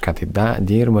ten ir kažką tai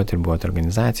dirbot ir buvote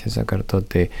organizacijose kartu,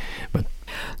 tai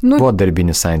buvo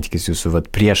darbinis santykis jūsų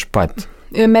prieš pat.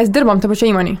 Mes dirbom tą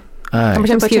pačią įmonį.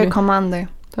 Tam pačiai komandai.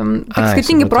 Tik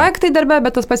skirtingi projektai darbe,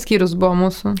 bet tas pats skyrius buvo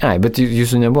mūsų. Bet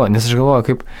jūsų nebuvo, nes aš galvoju,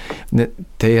 kaip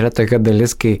tai yra tokia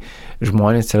dalis, kai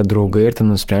žmonės yra draugai ir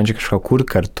ten nusprendžia kažką kur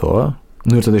kartu.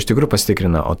 Ir tada iš tikrųjų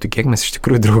pasitikrina, o tu kiek mes iš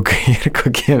tikrųjų draugai ir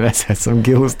kokie mes esam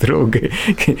gilus draugai.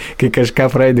 Kai kažką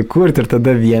pradedi kurti ir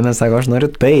tada vienas sako, aš noriu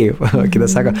taip, o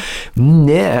kitas sako,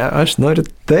 ne, aš noriu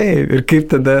taip. Ir kaip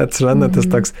tada atsiranda tas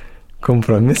toks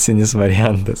kompromisinis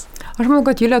variantas. Aš manau,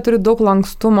 kad Julija turi daug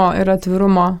lankstumo ir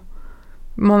atvirumo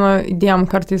mano idėjom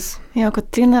kartais. Jo,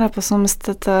 Kotryna yra pas mumis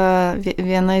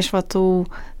viena iš tų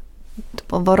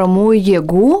varomųjų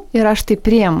jėgų ir aš tai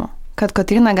priimu. Kad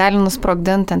Kotryna gali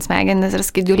nusprogdinti ant smegenis ir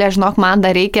sakyti, Julija, žinok, man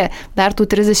dar reikia dar tų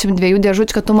 32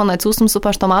 dėžučių, kad tu man atsiųstum su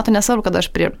paštomatu, nesvarbu, kad aš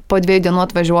po 2 dienų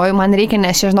atvažiuoju, man reikia,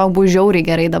 nes čia, žinok, bus žiauriai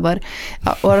gerai dabar.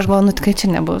 O aš galvoju, tikrai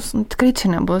čia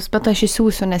nebus, bet aš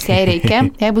įsiūsiu, nes jai reikia,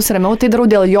 jei bus ramiau, tai darau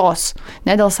dėl jos,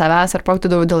 ne dėl savęs ar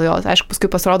projektų darau dėl jos. Aišku, paskui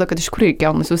pasirodo, kad iš kur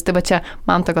reikėjo nusiųsti, bet čia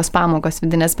man tokios pamokos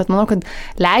vidinės, bet manau, kad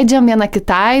leidžiam viena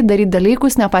kitai daryti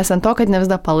dalykus, nepaisant to, kad ne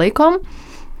visada palaikom.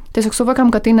 Tiesiog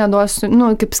suvokiam, kad tai neduos,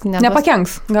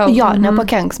 nepakenks. Gal. Jo,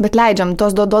 nepakenks, bet leidžiam,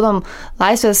 duodam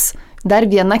laisvės dar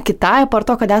viena kitai, par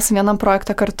to, kad esame vienam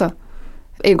projektą kartu.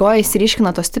 eigoje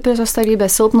įsiriškina tos stipriosios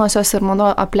savybės, silpnosios ir, manau,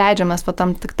 apleidžiamas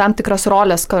tam tikras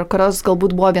rolės, kurios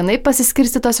galbūt buvo vienaip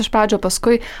pasiskirstytos iš pradžio,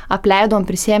 paskui apleidom,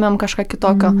 prisėmėm kažką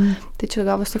kitokio. Tai čia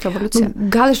gavosi tokia evoliucija.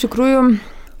 Gal iš tikrųjų,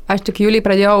 aš tik Juliai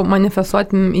pradėjau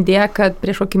manifestuoti idėją, kad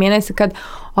prieš kokį mėnesį, kad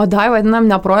vadinam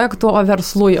ne projektų, o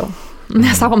verslų jau.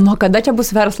 Nesakom, nuo kada čia bus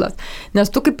verslas. Nes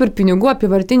tu kaip ir pinigų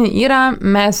apivartinių yra,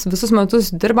 mes visus metus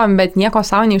dirbam, bet nieko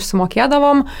savo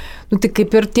neišsimokėdavom. Tai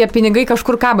kaip ir tie pinigai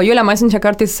kažkur kaba. Julė man siunčia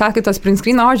kartais sąskaitos print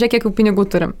screen, o žiūrėk, kiek jau pinigų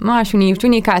turim. Aš jų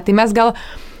neįjaučiu nei ką. Tai mes gal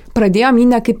pradėjom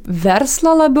jį ne kaip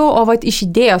verslą labiau, o iš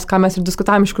idėjos, ką mes ir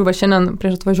diskutavom iš tikrųjų šiandien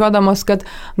prieš atvažiuodamos, kad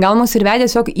gal mus ir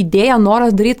vedė tiesiog idėja,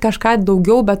 noras daryti kažką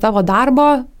daugiau be tavo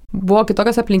darbo. Buvo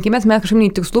kitokios aplinkybės, mes kažkaip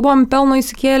nei tikslų buvom pelno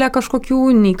įsikėlę kažkokių,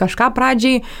 nei kažką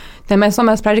pradžiai. Tai mes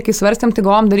pradžiai, kai svarstėm, tai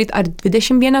galvom daryti ar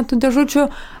 20 vienetų dėžučių,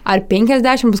 ar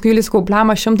 50, paskui Julius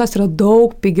kaupliama 100 yra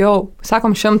daug pigiau.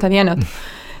 Sakom 100 vienetų.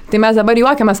 Tai mes dabar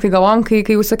juokiamės, kai galvom,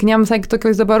 kai užsakinėjom visai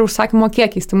tokiais dabar užsakymo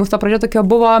kiekiais. Tai mūsų ta pradžia tokia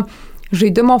buvo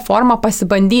žaidimo forma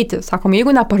pasibandyti. Sakom,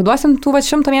 jeigu neparduosim tų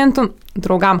 100 vienetų,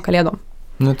 draugam kalėdom.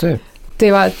 Nu taip. Tai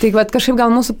kažkaip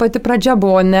gal mūsų pati pradžia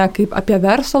buvo ne kaip apie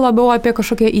verslą, labiau apie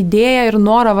kažkokią idėją ir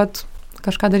norą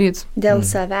kažką daryti. Dėl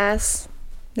savęs.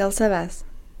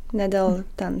 Ne dėl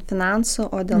finansų,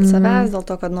 o dėl savęs, dėl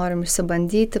to, kad norim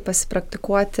išsibandyti,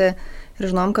 pasipraktikuoti ir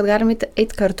žinom, kad galim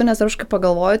eiti kartu, nes aš kaip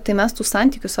pagalvoju, tai mes tų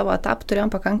santykių savo etapų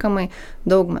turėjom pakankamai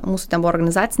daug. Mūsų ten buvo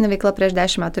organizacinė veikla prieš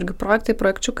 10 metų, irgi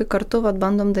projekčiukai kartu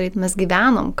bandom daryti. Mes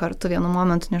gyvenom kartu vienu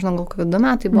momentu, nežinau, gal kokiu 2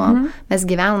 metai buvo, mes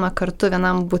gyvenome kartu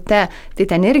vienam bute, tai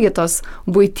ten irgi tos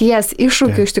buities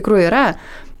iššūkių iš tikrųjų yra.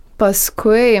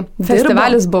 Paskui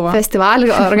festivalis buvo. Festivalį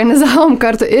organizavom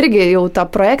kartu irgi jau tą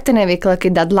projektinę veiklą,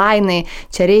 kai deadline'ai,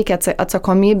 čia reikia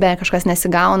atsakomybė, kažkas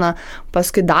nesigauna,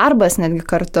 paskui darbas netgi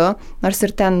kartu, nors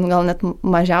ir ten gal net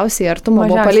mažiausiai artumo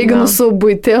buvo palyginus su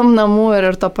buitim namų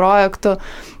ir to projektu.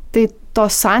 Tai to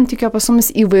santykio pas mumis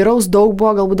įvairaus daug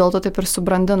buvo, galbūt dėl to taip ir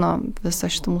subrandino visą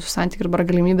šitą mūsų santykį ir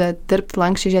galimybę dirbti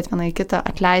lankščiai, žiūrėti vieną į kitą,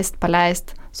 atleisti,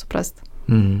 paleisti, suprasti.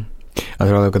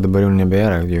 Atrodo, kad dabar jau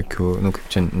nebėra jokių, kaip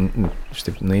čia, aš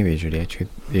taip naiviai žiūrėčiau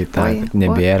į tą, kad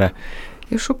nebėra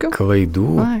iššūkių, klaidų,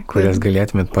 kurias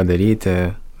galėtumėt padaryti,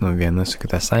 viena su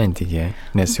kita santykė,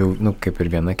 nes jau, kaip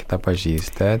ir viena kitą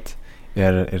pažįstat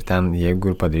ir ten,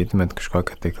 jeigu ir padarytumėt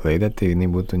kažkokią tai klaidą, tai jinai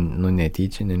būtų,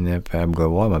 netyčia, ne apie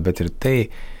apgalvojimą, bet ir tai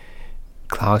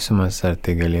klausimas, ar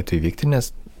tai galėtų įvykti,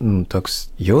 nes toks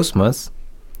jausmas,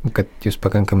 kad jūs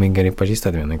pakankamai gerai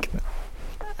pažįstat vieną kitą.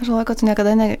 Aš galvoju, kad tu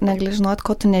niekada negali žinoti,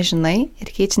 ko tu nežinai ir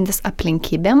keičiantis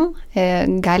aplinkybėm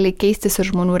gali keistis ir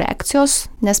žmonių reakcijos,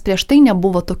 nes prieš tai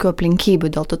nebuvo tokių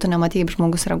aplinkybių, dėl to tu nematei, kaip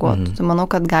žmogus reaguotų. Tai manau,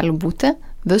 kad gali būti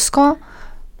visko,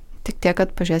 tik tiek,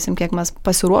 kad pažiūrėsim, kiek mes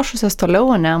pasiruošusios toliau,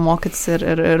 mokytis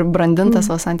ir brandintas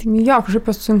savo santykį. Jo,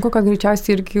 kažkaip sunku, kad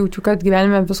greičiausiai irgi jaučiu, kad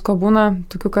gyvenime visko būna,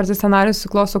 tokių kartais scenarijų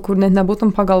suklosto, kur net nebūtum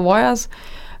pagalvojęs.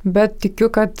 Bet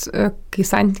tikiu, kad kai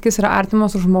santykis yra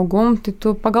artimas su žmogum, tai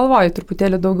tu pagalvoji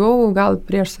truputėlį daugiau, gal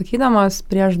prieš sakydamas,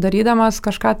 prieš darydamas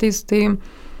kažką tais, tai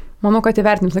manau, kad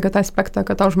įvertinim tą aspektą,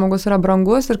 kad tau žmogus yra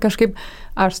brangus ir kažkaip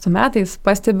aš su metais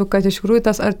pastebiu, kad iš tikrųjų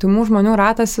tas artimų žmonių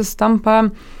ratas jis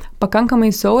tampa pakankamai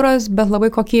siauras, bet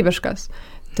labai kokybiškas.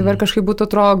 Tai var kažkaip būtų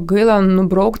atrodo gaila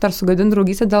nubraukti ar sugadinti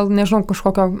draugystę dėl, nežinau,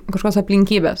 kažkokios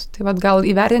aplinkybės. Tai gal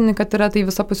įvertini, kad yra tai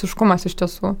visapusiškumas iš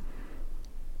tiesų.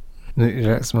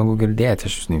 Yra smagu girdėti,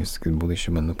 aš žinai, vis kaip būdai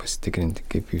šiandien bandau pasitikrinti,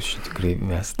 kaip jūs šį tikrai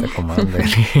esate komanda.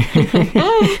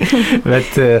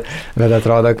 bet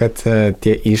atrodo, kad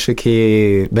tie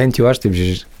iššūkiai, bent jau aš taip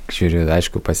žiūriu,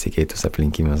 aišku, pasikeitus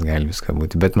aplinkybės gali viską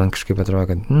būti, bet man kažkaip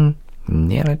atrodo, kad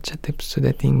nėra čia taip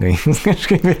sudėtingai.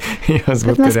 Kažkaip jos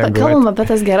būtų reaguoti. Mes kalbam apie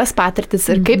tas geras patirtis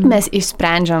ir kaip mes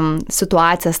išsprendžiam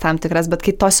situacijas tam tikras, bet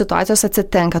kai tos situacijos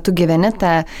atsitinka, tu gyveni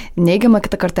tą neigiamą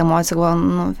kitą kartą emociją,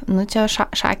 galvoju, čia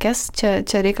šakės,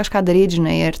 čia reikia kažką daryti,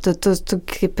 žinai, ir tu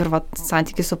kaip ir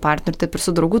santykiai su partneriu, taip ir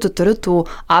su draugu, tu turi tų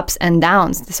ups and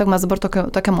downs. Tiesiog mes dabar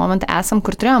tokia momentą esam,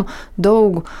 kur turėjom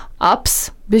daug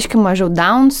ups, biški mažiau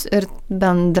downs ir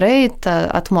bendrai ta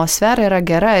atmosfera yra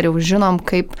gera ir jau žinom,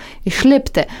 kaip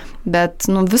išlipti. Bet,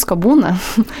 visko būna.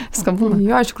 Visko būna.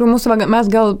 Jo, iš tikrųjų, mes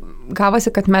gal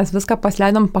gavosi, kad mes viską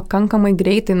pasileidom pakankamai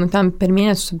greitai, ten per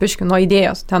mėnesį su biški nuo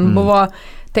idėjos. Ten buvo,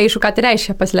 tai aišku, ką tai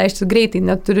reiškia pasileisti greitai.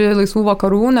 Neturi laisvų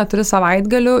vakarų, neturi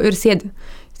savaitgalių ir sėdi.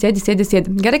 Sėdi.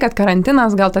 Gerai, kad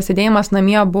karantinas, gal tas sėdėjimas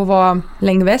namie buvo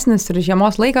lengvesnis ir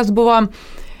žiemos laikas buvo.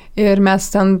 Ir mes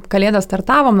ten kalėdą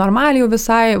startavom normaliai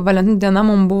visai, Valentino diena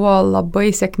mums buvo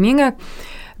labai sėkminga,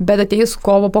 Bet atėjus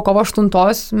po kovo 8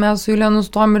 mes su Julija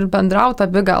nustojom ir bendrauti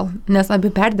abi gal, nes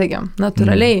abi perdegėm,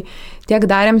 natūraliai. Tiek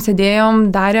darėm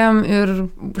ir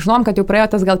žinom, kad jau praėjo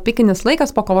tas gal pikinis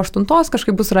laikas po kovo 8,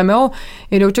 kažkaip bus ramiau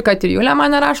ir jaučiu, kad ir Julija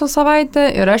man nerašo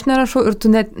savaitę ir aš nerašau ir tu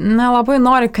net nelabai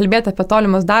nori kalbėti apie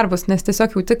tolimus darbus, nes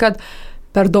tiesiog jauti, kad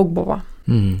per daug buvo.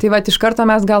 Tai va, iš karto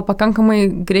mes gal pakankamai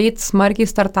greit, smarkiai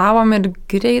startavom ir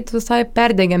greit visai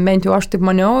perdegėm, bent jau aš taip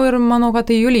maniau ir manau, kad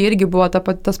tai Julijai irgi buvo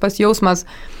tas pats jausmas.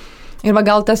 Ir va,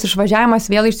 gal tas išvažiavimas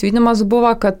vėl išsivydinimas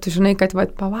buvo, kad žinai, kad va,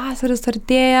 pavasaris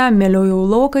artėja, mieliau jau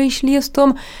lauką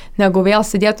išlystum, negu vėl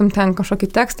sėdėtum ten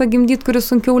kažkokį tekstą gimdyti, kuris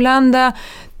sunkiau lenda.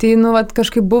 Tai, nu, va,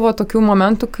 kažkaip buvo tokių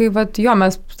momentų, kai, va, jo,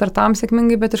 mes startavom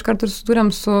sėkmingai, bet iš karto ir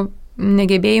susidūrėm su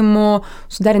negebėjimu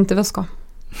suderinti visko.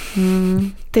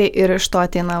 Tai ir iš to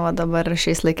ateina va, dabar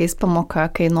šiais laikais pamoka,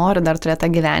 kai nori dar turėti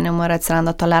gyvenimą ir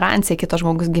atsiranda tolerancija kito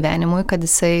žmogus gyvenimui, kad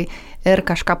jisai ir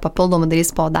kažką papildomą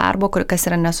darys po darbo, kas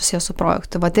yra nesusijęs su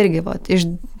projektu. Va irgi va, iš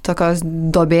tokios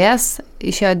duobės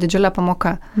išėjo didžiulė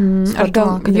pamoka. Aš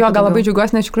gal labai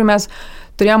džiaugiuosi, nes iš tikrųjų mes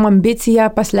turėjom ambiciją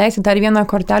pasileisti dar vieną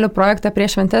kortelių projektą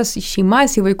prieš šventes į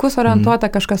šeimas, į vaikus orientuotą,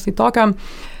 kažkas tai tokio.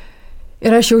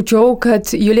 Ir aš jaučiau,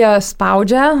 kad Julija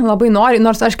spaudžia, labai nori,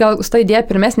 nors aš gal su ta idėja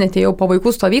pirmesnė atėjau po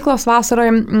vaikų stovyklos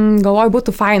vasaroje, galvoju,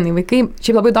 būtų fainai. Vaikai,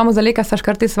 šiaip labai įdomus dalykas, aš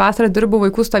kartais vasarą dirbu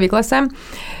vaikų stovyklose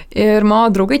ir mano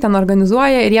draugai ten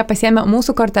organizuoja ir jie pasiėmė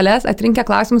mūsų korteles, atrinkę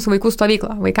klausimus vaikų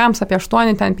stovyklą. Vaikams apie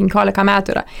 8-15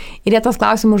 metų yra. Ir jie tas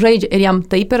klausimus žaidžia ir jiem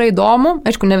taip yra įdomu,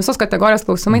 aišku, ne visos kategorijos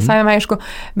klausimai, savime aišku,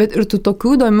 bet ir tu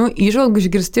tokių įdomių įžvalgų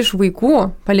išgirsti iš vaikų,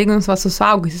 palyginus su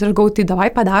suaugusiais. Ir gauti, davai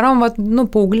padarom, va, nu,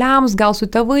 paaugliams, gal su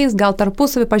tėvais, gal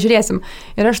tarpusavį pažiūrėsim.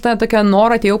 Ir aš tą tokią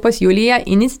norą atėjau pas Juliją,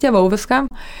 inicijavau viską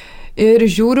ir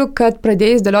žiūriu, kad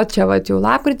pradėjus dėlioti čia, va, jau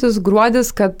lapkritis, gruodis,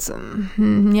 kad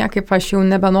niekaip aš jau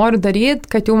nebenoriu daryti,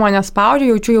 kad jau mane spaudžia,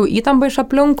 jaučiu jau įtampą iš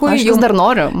aplinkui. Aš vis dar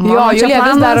noriu. Jo, Julija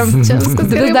vis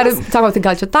dar, sako, tai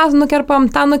gal čia tą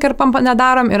nukerpam,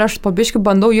 nedarom ir aš po biškių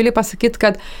bandau Julijai pasakyti,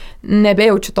 kad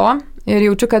nebejaučiu to. Ir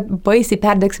jaučiu, kad baisiai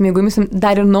perdegsim, jeigu imsim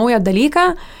dar ir naują dalyką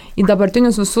į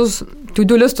dabartinius visus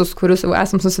to-do listus, kuriuos jau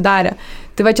esam susidarę.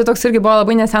 Tai va čia toks irgi buvo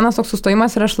labai nesenas toks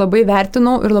sustojimas ir aš labai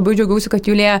vertinau ir labai džiaugiausi, kad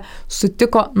Julija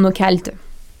sutiko nukelti.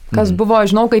 Kas buvo,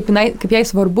 žinau, kaip jai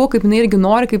svarbu, kaip jinai irgi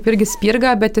nori, kaip irgi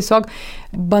spirga, bet tiesiog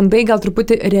bandai gal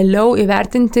truputį realiau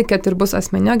įvertinti, kad ir bus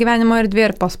asmeninio gyvenimo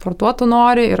erdvė, ir pasportuotų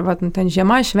nori, ir va, ten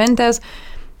žiema, šventės.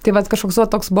 Tai va kažkoks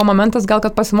toks buvo momentas, gal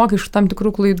kad pasimokai iš tam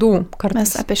tikrų klaidų kartais.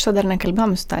 Mes apie šitą dar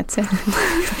nekalbėjom situaciją.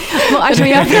 Aš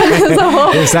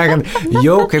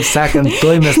jau kaip sakant,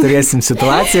 toj mes turėsim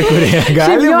situaciją, kurioje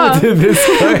gali būti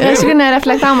visko. Aš irgi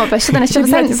nereflektavom apie šitą, nes čia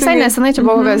visai nesenai, čia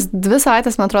buvo kokios 2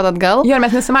 savaitės, man atrodo, atgal. Jo,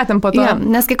 mes nesimatėm po to. Ja,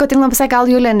 nes kai Kotryna pasakė, gal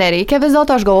Julija nereikia, vis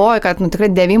dėlto aš galvoju, kad tikrai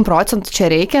 9%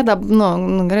 čia reikia,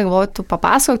 gerai galvoju, tu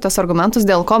papasakok tos argumentus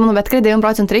dėl ko, bet tikrai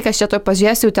 9% reikia, aš čia toj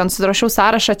pažiūrėsiu, ten sudarašiau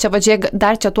sąrašą, čia vadžiai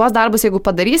dar čia tuos darbus, jeigu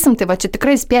padarysim, tai va čia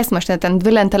tikrai spėsim, aš ten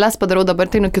 2 lenteles padarau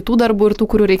dabartinių kitų darbų ir tų,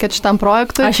 kurių reikia šitam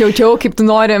projektui. Aš jaučiau, kaip tu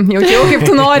nori.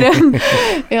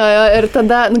 Ir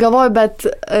tada galvoju, bet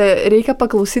reikia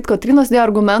paklausyti Kotrynos dėl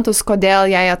argumentus, kodėl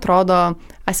jai atrodo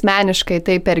asmeniškai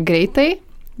tai per greitai,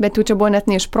 bet jau čia buvo net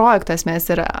ne iš projekto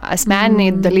esmės ir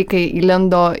asmeniniai dalykai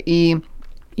įlindo į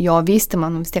jo vystymą,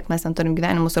 vis tiek mes ten turim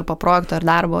gyvenimus ir po projekto ir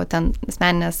darbo, ten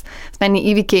asmeniniai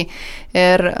įvykiai.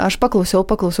 Ir aš paklausiau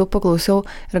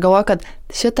ir galvoju, kad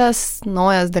šitas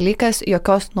naujas dalykas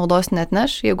jokios naudos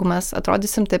netneš, jeigu mes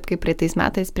atrodysim taip, kaip praeitais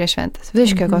metais prieš šventės.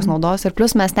 Visiškai jokios naudos ir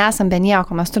plus mes nesam be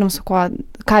nieko, mes turim su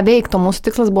ką veikti, mūsų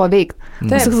tikslas buvo veikti.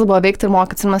 Mūsų tikslas buvo veikti ir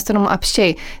mokytis ir mes turim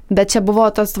apsčiai. Bet čia buvo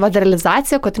tos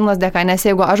realizacija Kotrynos dėka, nes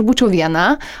jeigu aš būčiau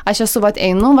viena, aš esu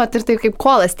einu ir taip kaip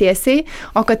kolas tiesiai,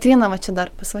 o Kotryna čia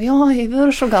dar pasvajoja į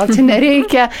viršų, gal čia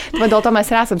nereikia. Dėl to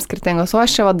mes ir esam skirtingos. O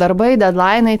aš čia darbai,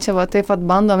 deadline'ai, čia taip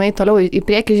bandom eiti toliau į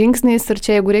priekį žingsniais ir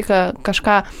čia jeigu reikia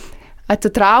kažką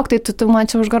atitraukti, tai tu man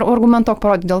čia argumentok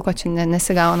parodį, dėl ko čia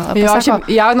nesigauna. Jo, aš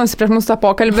jaudinausi prieš mūsų tą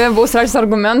pokalbį, buvau surašęs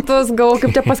argumentus, galvoju,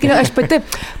 kaip čia pasakyti, aš pati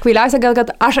kvailiausia gal, kad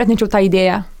aš atnešiau tą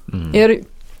idėją ir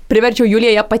priverčiau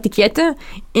Juliją ją patikėti,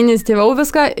 inicijavau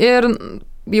viską ir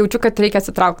jaučiu, kad reikia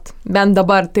atsitraukti, bent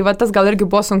dabar. Tai va tas gal irgi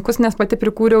buvo sunkus, nes pati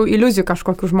prikūriau iliuzijų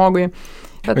kažkokiu žmogui.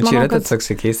 Bet čia yra tas toks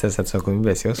keistas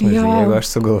atsakomybės jausmas, jeigu aš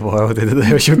sugalvojau, tai tada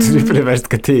aš jau turiu priversti,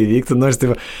 kad tai įvyktų, nors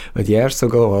tai, bet jei aš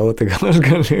sugalvojau, tai gal aš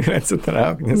galiu ir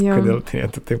atsitraukti, nes kodėl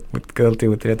tai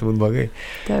turėtų būti blogai.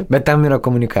 Taip. Bet tam yra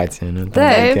komunikacija, ne?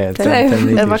 Taip.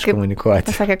 Ir va, kaip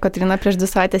komunikuoti. Pasakė Kotryna prieš 2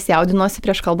 savaitės jaudinosi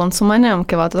prieš kalbant su manim,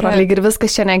 kai va, atrodo, lyg ir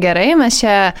viskas čia negerai, mes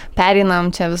čia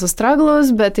pereinam čia visus straglus,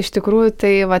 bet iš tikrųjų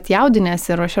tai va jaudinės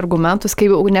ir aš argumentus,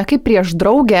 ne kaip prieš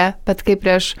draugę, bet kaip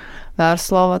prieš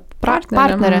verslo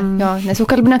partnerė. Jo, nes jau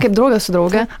kalbinė kaip draugė su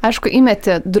draugė. Aišku,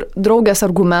 įmeti draugės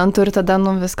argumentų ir tada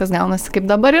viskas gaunasi kaip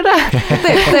dabar yra.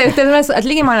 Taip, mes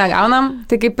atlyginimą negaunam,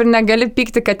 tai kaip ir negali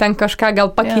pykti, kad ten kažką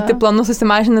gal pakeiti planus,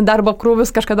 susimažini darbo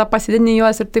krūvius, kažkada pasididini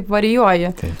juos ir taip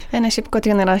varijuoji. Ne, šiaip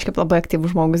Kotryna yra kaip labai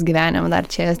aktyvus žmogus gyvenime, dar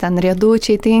čia ten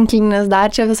riedučiai, tinklinis, dar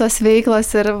čia visos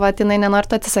veiklos ir jinai nenori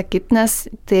to atsisakyti, nes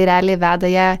tai realiai veda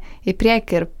ją į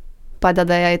priekį ir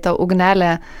padeda ją į tą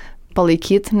ugnelę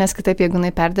palaikyti, nes kitaip, jeigu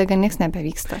jinai perdega, nieks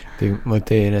nebevyksta.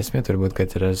 Tai ir esmė turbūt,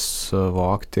 kad yra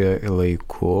suvokti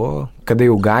laiku, kada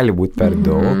jau gali būti per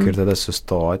daug ir tada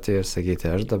sustoti ir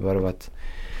sakyti, aš dabar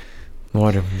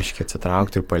noriu biškiai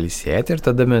atsitraukti ir pailsėti ir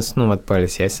tada mes,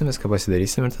 pailsėsim, viską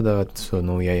pasidarysim ir tada su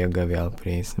nauja jėga vėl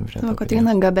prieisim prie to.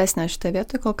 Kotryna gabesnė šitą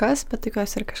vietoj kol kas, bet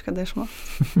tikiuosi ir kažkada išmoks.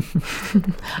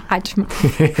 Ačiū.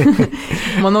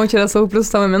 Manau, čia yra savo pliusų,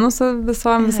 savo minusų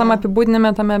visam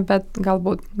apibūdinime tame, bet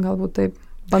galbūt taip.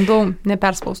 Bandau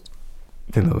neperspausti.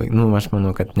 Tai labai, aš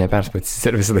manau, kad neperspautis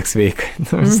ir visą laik sveika.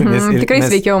 Tikrai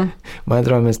sveikiau. Man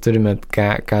atrodo, mes turime,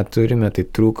 ką turime, tai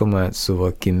trūkumą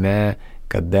suvokime,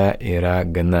 kada yra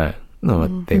gana.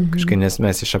 Taip, kažkai, nes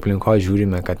mes iš aplinko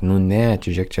žiūrime, kad,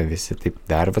 žiūrėk, čia visi taip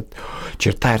dar,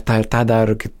 čia ir tą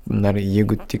daro,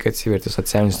 jeigu tik atsiverti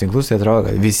socialinius tinklus, tai atrodo,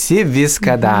 kad visi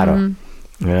viską daro.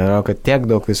 Ir atrodo, kad tiek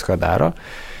daug visko daro,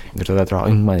 ir tada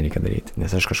atrodo, man reikia daryti,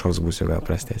 nes aš kažkoks būsiu gal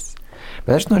prastesnis.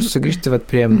 Bet aš noriu sugrįžti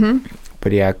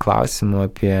prie klausimų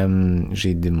apie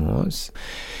žaidimus.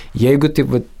 Jeigu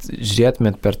taip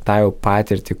žiūrėtumėt per tą jau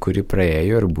patirtį, kuri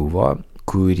praėjo ir buvo,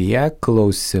 kurie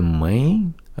klausimai,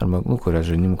 arba kurios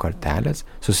žaidimų kortelės,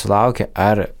 susilaukė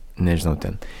ar, nežinau,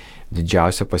 ten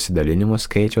didžiausio pasidalinimo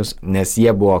skaičiaus, nes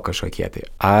jie buvo kažkokie tai.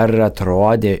 Ar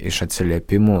atrodė iš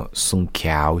atsiliepimų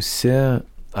sunkiausi,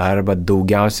 arba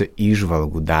daugiausia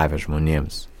įžvalgų davė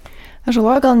žmonėms? Aš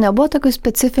galvoju, gal nebuvo tokių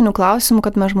specifinių klausimų,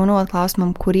 kad mes žmonių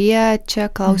atklausimam, kurie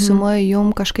čia klausimai jum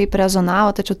kažkaip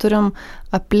rezonavo, tačiau turim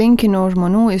aplinkinių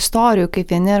žmonių istorijų,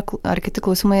 kaip vieni ar kiti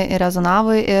klausimai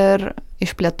rezonavo ir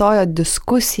išplėtojo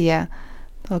diskusiją.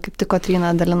 Kaip tik Kotryna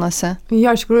dalinosi.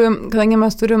 Jo, iš tikrųjų, kadangi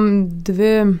mes turim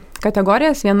dvi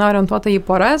kategorijas, viena orientuota į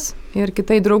poras ir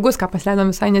kita į draugus, ką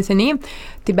pasileidom visai neseniai,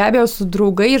 tai be abejo su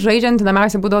draugai žaidžiant,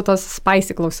 įdomiausia būdavo tos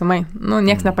spicy klausimai.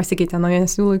 Nieks nepasikeitė nuo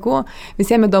jaunesnių laikų,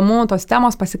 visiems įdomu tos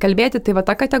temos pasikalbėti, tai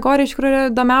ta kategorija iš tikrųjų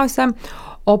yra įdomiausia.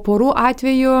 O porų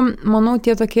atveju, manau,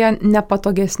 tie tokie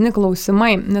nepatogesni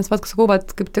klausimai, nes, sakau,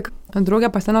 kaip tik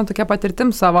draugė pasidalino tokia patirtim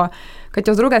savo, kad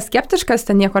jos draugas skeptiškas,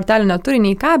 ten jie kortelių neturi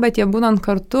nei ką, bet jie būnant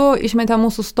kartu išmetė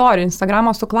mūsų story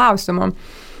Instagramo su klausimu.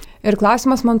 Ir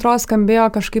klausimas, man atrodo,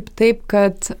 skambėjo kažkaip taip,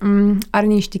 kad ar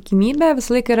neištikimybė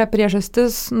visą laiką yra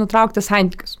priežastis nutraukti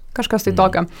santykius. Kažkas tai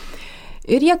tokio.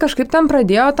 Ir jie kažkaip ten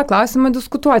pradėjo tą klausimą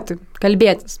diskutuoti,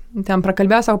 kalbėtis. Ten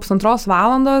prakalbėjo savo 1,5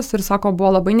 valandos ir sako,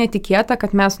 buvo labai netikėta,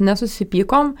 kad mes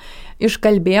nesusipykom,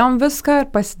 iškalbėjom viską ir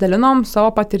pasidalinom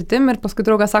savo patirtim ir paskui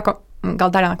draugas sako,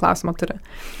 gal dar vieną klausimą turi.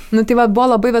 Tai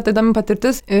buvo labai įdomi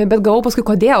patirtis, bet galvojau paskui,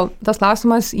 kodėl tas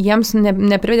klausimas jiems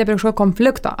neprivedė prie kažkokio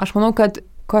konflikto. Aš manau, kad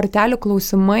kortelių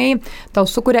klausimai tau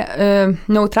sukuria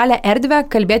neutralią erdvę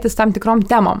kalbėtis tam tikrom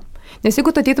temom. Nes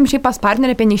jeigu tu ateitum šiaip pas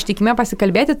partnerį apie neištikimę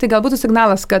pasikalbėti, tai galbūt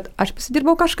signalas, kad aš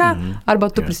prisidirbau kažką, arba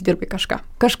tu prisidirbai kažką.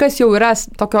 Kažkas jau yra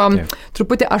tokio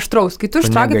truputį aštraus. Kai tu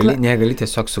ištrauki... Negali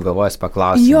tiesiog sugalvojęs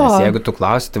paklausyti, nes jeigu tu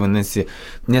klausi, tai vadinasi,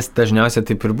 nes dažniausiai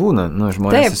taip ir būna.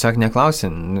 Žmonės tiesiog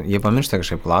neklausia, jie pamiršta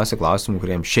kažkaip klausimų,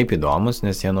 kuriems šiaip įdomus,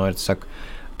 nes jie nori tiesiog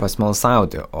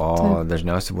pasmalsauti, o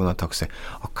dažniausiai būna toksai,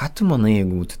 o ką tu manai,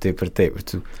 jeigu būtų taip ir taip? Ir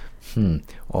tu,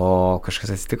 o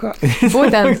kažkas atsitiko?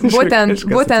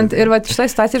 Būtent. Ir šitą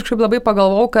situaciją kažkaip labai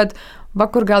pagalvojau, kad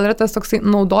kur gal yra tas toksai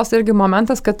naudos irgi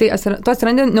momentas, kad tu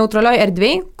atsirandi neutralioj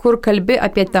erdvėj, kur kalbi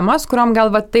apie temas, kuriuom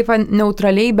gal taip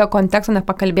neutraliai be konteksto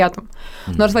nepakalbėtum.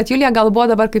 Nors Julija gal buvo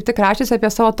dabar kaip tik rašys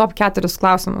apie savo top 4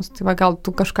 klausimus. Tai gal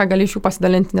tu kažką gali iš jų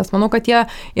pasidalinti, nes manau, kad jie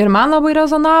ir man labai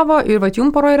rezonavo, ir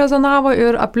jum poroje rezonavo,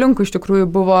 ir aplinkui iš tikrųjų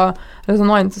buvo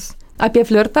rezonuojantis. Apie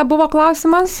flirtą buvo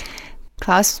klausimas.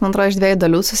 Klausimas, man atrodo, iš 2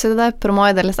 dalių susideda.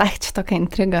 Pirmoji dalis, čia tokia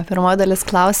intriga. Pirmoji dalis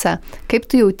klausia, kaip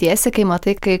tu jautiesi, kai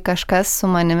matai, kai kažkas su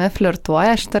manimi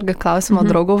flirtuoja. Aš targi klausimo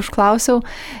draugų užklausiau.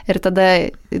 Ir tada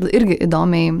irgi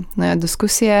įdomiai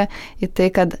diskusija į tai,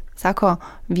 kad sako,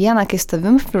 vieną, kai su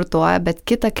tavim flirtuoja, bet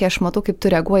kitą, kai aš matau, kaip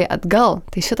tu reaguoji atgal.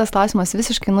 Tai šitas klausimas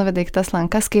visiškai nuveda į kitas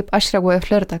lankas, kaip aš reaguoju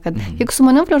flirtą. Kad jeigu su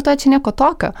manim flirtuoja, čia nieko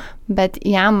tokio, bet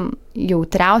jam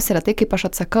jautriausia yra tai, kaip aš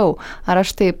atsakau. Ar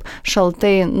aš taip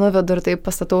šaltai nuvedu ir taip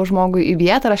pastatau žmogui į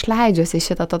vietą, ar aš leidžiuosi į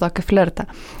šitą tokį flirtą.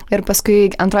 Ir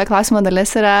paskui antroji klausimo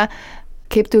dalis yra,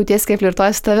 kaip tu jauties, kaip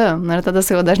flirtuoji su tavim. Ir tada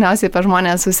sakau, dažniausiai pa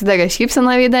žmonės susidega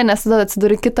šypsena veide, nes tada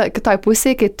atsiduri kitoj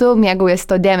pusėje, kai tu mėgaujasi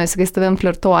to dėmesio, kai su tavim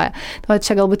flirtuoja. Tai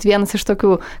čia galbūt vienas iš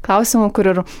tokių klausimų,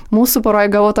 kur ir mūsų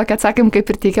poroje gavau tokį atsakymą,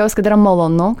 kaip ir tikėjausi, kad yra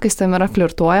malonu, kai su tavim yra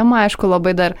flirtuojama. Aišku,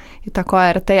 labai dar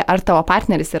įtakoja ir tai, ar tavo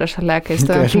partneris yra šalia, kai su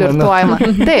tavim flirtuojama.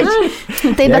 Taip.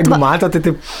 Jeigu mato, tai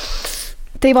taip.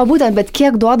 Tai va būtent, bet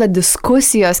kiek duoda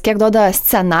diskusijos, kiek duoda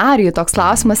scenarijų, toks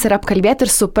klausimas ir apkalbėti ir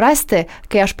suprasti,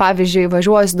 kai aš, pavyzdžiui,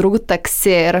 važiuoju su draugu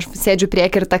taksi ir aš sėdžiu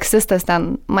prieki ir taksistas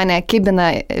ten mane kibina,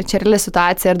 čia reali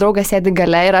situacija ir draugas sėdi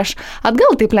gale ir aš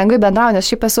atgal taip lengvai bendrauju, nes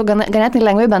šiaip esu ganėtinai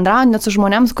lengvai bendrauju net su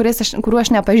žmonėms, kuriuo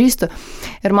aš nepažįstu.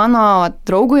 Ir mano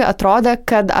draugui atrodė,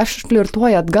 kad aš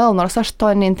flirtuoju atgal, nors aš to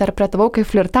neinterpretavau kaip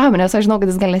flirtavimą, nes aš žinau, kad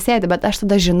jis gal nesėdi, bet aš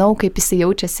tada žinau, kaip jis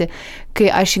jaučiasi,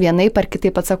 kai aš vienaip ar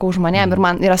kitaip atsakau žmonėm ir man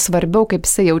yra svarbiau, kaip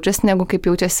jisai jaučiasi, negu kaip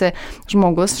jaučiasi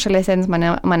žmogus šalia sėdint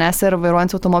manęs ir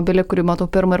vairuojant automobilį, kurį matau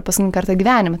pirmą ir paskutinį kartą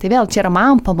gyvenime. Tai vėl čia yra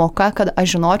man pamoka, kad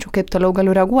aš žinočiau, kaip toliau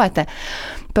galiu reaguoti.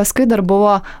 Paskui dar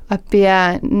buvo apie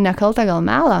nekaltą gal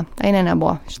melą.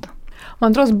 Nebuvo šito.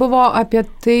 Man atrodo, buvo apie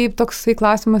tai toksai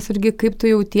klausimas irgi, kaip tu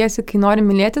jautiesi, kai nori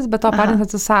mylėtis, bet to partneris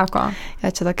atsisako. Ja,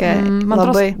 čia tokia man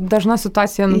labai dažna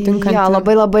situacija nutinka. Ja,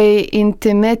 labai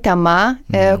intimi tema,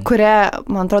 kurią,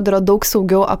 man atrodo, yra daug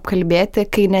saugiau apkalbėti,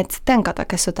 kai neatsitinka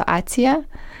tokia situacija.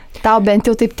 Tau bent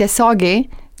jau taip tiesiogiai,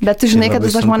 bet tu žinai, kad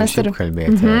visą žmonės turi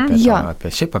kalbėti.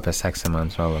 Apie seksą, man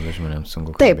atrodo, labai žmonėms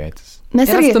sunku kalbėtis. Ir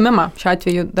atstumimą šiuo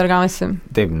atveju dar gaunasi.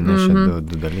 Taip, nes čia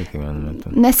du dalykai vienu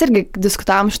metu. Mes irgi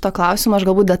diskutavom šito klausimą, aš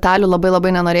galbūt detalių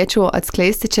labai nenorėčiau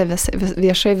atskleisti čia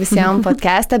viešai visiems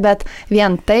podcast'e, bet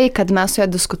vien tai, kad mes su juo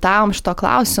diskutavom šito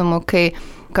klausimu, kai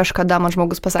kažkada man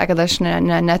žmogus pasakė, kad aš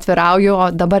netvirauju, o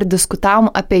dabar diskutavom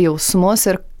apie jausmus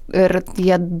ir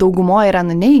jie daugumoje yra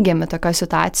neigiami tokioje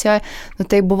situacijoje,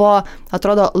 tai buvo,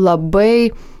 atrodo,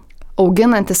 labai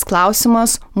auginantis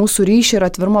klausimas mūsų ryšio ir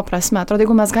atvirumo prasme. Atrodo,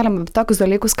 jeigu mes galim tokius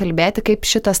dalykus kalbėti, kaip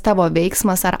šitas tavo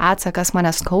veiksmas ar atsakas mane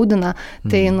skaudina,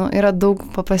 tai yra daug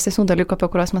paprastesnių dalykų,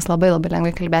 apie kuriuos mes labai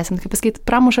lengvai kalbėsim. Kaip pasakyti,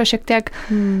 pramuša šiek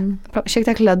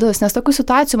tiek ledus, nes tokių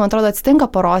situacijų, man atrodo,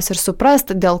 atsitinka poros ir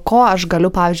suprast, dėl ko aš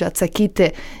galiu, pavyzdžiui,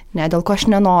 atsakyti, ne, dėl ko aš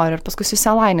nenoriu ir paskui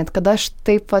susilainit, kad aš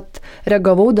taip pat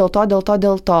reagavau dėl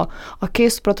to. Okei,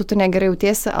 supratau, tu negerai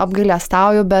jautiesi,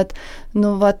 apgailestauju, bet,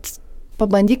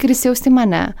 pabandyk ir įsijausti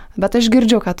mane, bet aš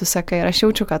girdžiu, ką tu sakai ir aš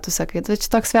jaučiu, ką tu sakai. Tai čia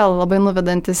toks vėl labai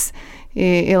nuvedantis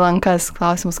į lankas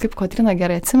klausimus, kaip Kotryna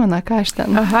gerai atsimena, ką aš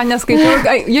ten. Aha, neskaičiau.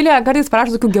 Julija kartais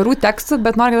parašo tokių gerų tekstų,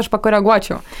 bet nori, kad aš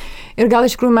pakoreguočiau. Ir gal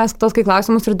iš tikrųjų mes tos kai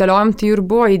klausimus ir dėliojom, tai ir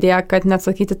buvo idėja, kad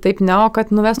neatsakyti taip ne, o kad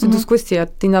nuvestų diskusiją.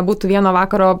 Tai nebūtų vieno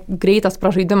vakaro greitas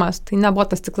pražaidimas. Tai nebuvo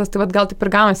tas tiklas, tai vat gal taip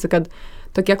ir gaunasi, kad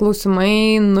tokie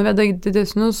klausimai nuveda į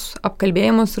didesnius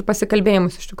apkalbėjimus ir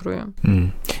pasikalbėjimus iš tikrųjų.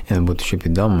 Būtų šiaip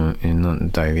įdomu,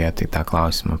 toje vietoje tą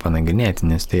klausimą panagrinėti,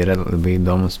 nes tai yra labai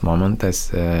įdomus momentas,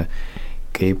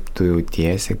 kaip tu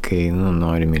jautiesi, kai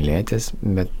nori mylėtis,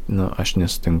 bet aš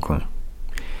nesutinku.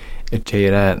 Ir čia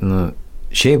yra,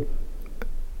 šiaip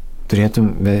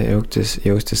turėtum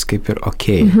jaustis kaip ir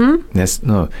okei, nes,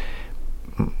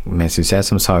 mes visi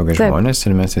esam saugi žmonės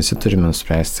ir mes visi turime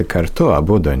nuspręsti kartu,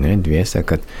 abudu, dviese,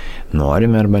 kad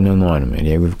norime arba nenorime. Ir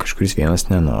jeigu kažkuris vienas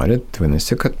nenori, tai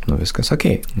vadinasi, kad viskas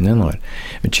okei, nenori.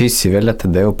 Bet čia įsivelia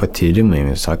tada jau patyrimai,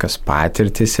 visokios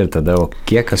patirtis ir tada jau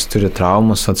kiek kas turi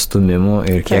traumus, atstumimų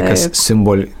ir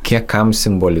kiek kam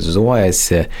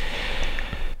simbolizuojasi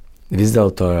vis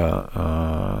dėlto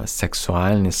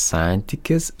seksualinis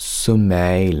santykis su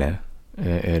meile.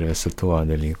 Ir visą tuo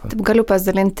dalyko. Taip galiu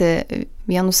pasidalinti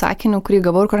vienu sakiniu, kurį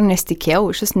gavau ir kur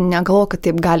nesitikėjau. Iš vis negalvoju, kad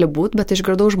taip gali būti, bet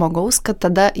išgirdau žmogaus, kad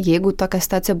tada, jeigu tokia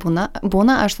situacija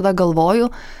būna, aš tada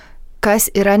galvoju, kas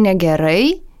yra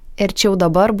negerai ir čia jau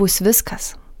dabar bus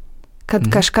viskas. Kad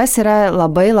kažkas yra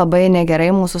labai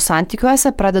negerai mūsų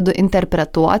santykiuose, pradedu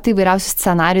interpretuoti, įvairiausius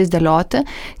scenarijus dėlioti,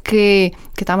 kai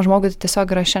kitam žmogui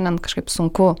tiesiog yra šiandien kažkaip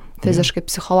sunku fiziškai,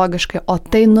 psichologiškai, o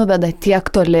tai nuveda tiek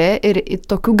toli ir į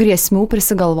tokių grėsmių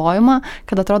prisigalvojimą,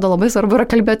 kad atrodo labai svarbu yra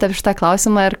kalbėti apie šitą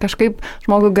klausimą ir kažkaip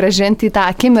žmogų grąžinti į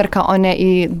tą akimirką, o ne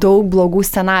į daug blogų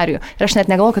scenarijų. Ir aš net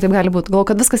negalvoju, kad taip gali būti.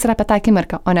 Galvoju, kad viskas yra apie tą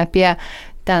akimirką, o ne apie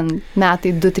ten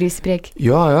metai 2-3 prieki.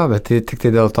 Jo, bet tai tik tai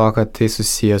dėl to, kad tai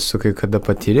susijęs su kai kada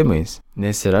patyrimais.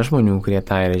 Nes yra žmonių, kurie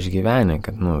tą yra išgyvenę,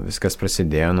 kad viskas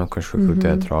prasidėjo nuo kažkokių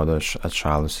tai atrodo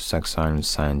atšalusių seksualinių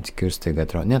santykių ir staiga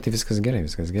atrodo, ne, tai viskas gerai,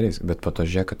 bet po to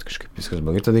žiūrėk, kad kažkaip viskas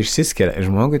blogai ir tada išsiskiria ir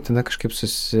žmogui tada kažkaip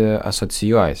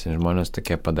susiasocijuojasi. Žmonės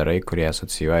tokie padarai, kurie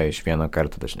asocijuoja iš vieno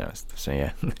karto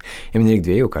dažniausiai. Jiems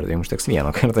nereikia 2 kartų, jiems užteks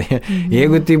 1 kartą.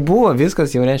 Jeigu tai buvo,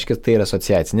 viskas jau reiškia, tai yra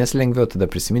asociacija, nes lengviau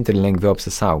tada prisiminti ir lengviau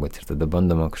apsisaugoti ir tada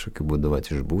bandoma kažkokiu būdu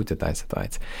išbūti tą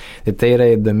situaciją. Tai yra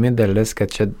įdomi dalis,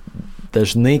 kad čia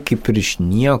dažnai kaip ir iš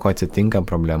nieko atsitinka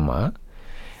problema,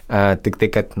 tik tai,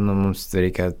 kad mums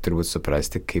reikia turbūt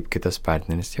suprasti, kaip kitas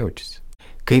partneris jaučiasi.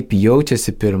 Kaip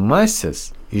jaučiasi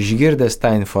pirmasis, išgirdęs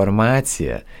tą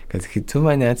informaciją, kad kai tu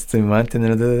mane atstumi, man ten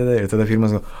ir tada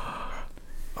pirmas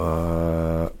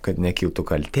kad nekiltų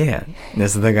kaltė,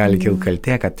 nes tada gali kilti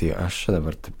kaltė, kad tai aš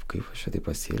dabar taip, kaip aš taip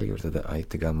pasielgiau ir tada,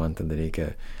 tai gal man tada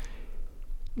reikia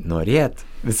norėt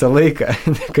visą laiką,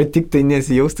 kad tik tai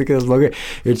nesijaustų kitas blogai.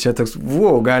 Ir čia toks,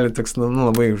 gali toks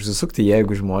labai užsisukti,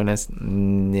 jeigu žmonės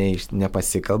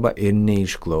nepasikalba ir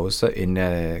neišklauso ir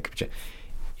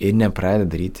nepradeda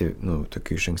daryti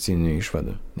tokių išankstinių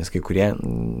išvadų. Nes kai kurie,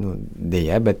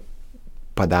 dėja, bet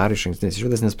padaro išankstinės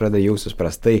išvadas, nes pradeda jaustis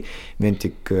prastai, vien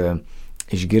tik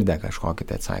išgirdę kažkokį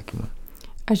tai atsakymą.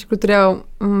 Aš tikrųjų turėjau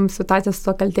situaciją su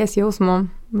to kaltės jausmu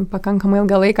pakankamai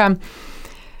ilgą laiką.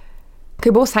 Kai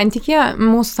buvau santykyje,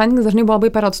 mūsų santykis dažnai buvo labai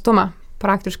per atstumą,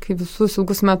 praktiškai visus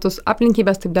ilgus metus,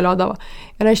 aplinkybės taip dėliodavo.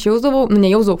 Ir aš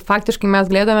faktiškai mes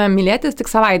galėdome mylėtis tik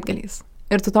savaitgaliais.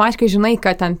 Ir tu aiškiai žinai,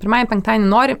 kad ten pirmąjį penktadienį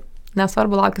nori,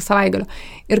 nesvarbu, laukia savaitgalio.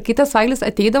 Ir kai tas savaitgalis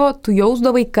ateidavo, tu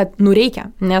jausdavai, kad reikia,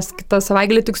 nes kitą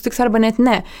savaitgalį tiks arba net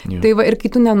ne. Jo. Tai ir kai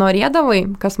tu nenorėdavai,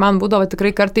 kas man būdavo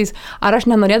tikrai kartais, ar aš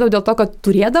nenorėdavau dėl to, kad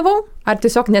turėdavau, ar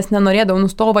tiesiog nes nenorėdavau,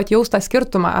 nustojau jaust tą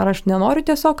skirtumą, ar aš nenoriu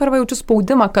tiesiog, arba jaučiu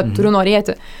spaudimą, kad turiu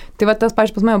norėti. Tai tas,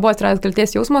 pavyzdžiui, pas mane buvo atsiradęs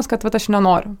kaltės jausmas, kad aš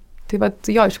nenoriu. Tai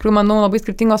iš tikrųjų, manau, labai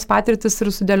skirtingos patirtis ir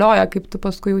sudėlioja, kaip tu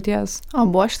paskui jauties. O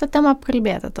buvo šitą temą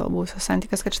apkalbėta tavo buvusios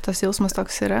santykios, kad šitas jausmas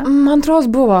toks yra? Man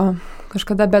atrodo, buvo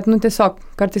kažkada, bet tiesiog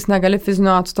kartais negali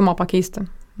fizinio atstumo pakeisti.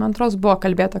 Man atrodo, buvo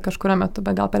kalbėta kažkurio metu,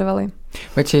 bet gal per vėlai.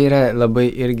 Bet čia yra labai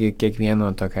irgi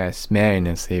kiekvieno tokia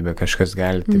asmeninė savybė, kažkas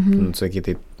gali taip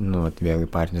sakyti, vėlgi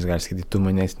partneris gali sakyti, tu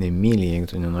manęs nemyli, jeigu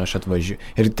tu nenori, aš atvažiuoju.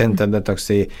 Ir ten tada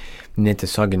toksai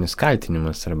netiesioginis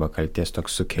kaltinimas arba kalties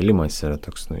toks sukelimas yra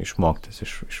toks išmoktas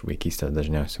iš vaikystės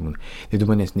dažniausiai būna. Tai tu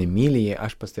manęs nemyli,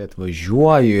 aš pas tai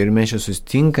atvažiuoju ir mes čia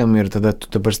sustinkam ir tada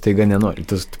tu dabar staiga nenori.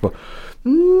 Tas tipo,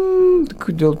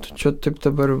 kodėl tu čia taip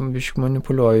dabar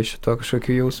manipuliuoji šito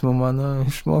kažkokio jausmo mano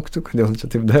išmoktų, kodėl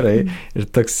čia taip darai. Ir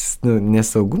toks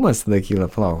nesaugumas tada kyla,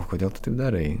 palauk, kodėl tu taip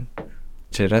darai.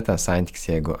 Čia yra tas santykis,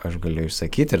 jeigu aš galiu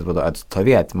išsakyti ir tada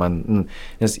atstovėti man,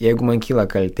 nes jeigu man kyla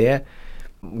kaltė,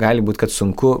 gali būti, kad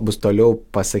sunku bus toliau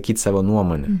pasakyti savo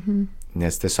nuomonę,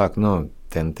 nes tiesiog,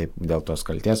 ten taip dėl tos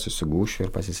kaltės susigūšiu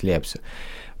ir pasislėpsiu.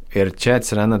 Ir čia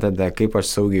atsiranda tada, kaip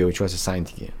aš saugiai jaučiuosi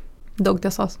santykyje. Daug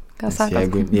tiesos, ką sakai.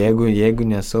 Jeigu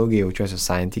nesaugiai jaučiuosi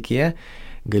santykyje,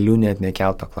 galiu net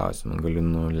nekelto klausimą, galiu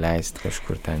nuleisti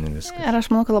kažkur ten ir viskas. Ir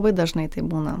aš manau, kad labai dažnai tai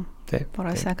būna. Taip.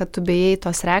 Porose, kad tu bijai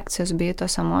tos reakcijos, bijai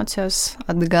tos emocijos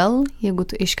atgal, jeigu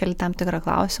tu iškeli tam tikrą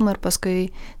klausimą ir paskui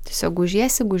tiesiog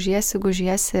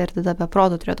gužiesi ir tada be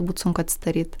proto turėtų būti sunku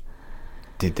atsidaryti.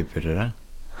 Tai taip ir yra.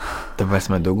 Ta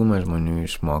prasme, dauguma žmonių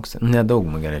išmoksta. Ne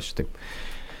dauguma, gerai, aš taip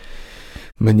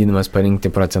bandydamas parinkti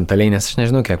procentaliai, nes aš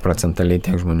nežinau, kiek procentaliai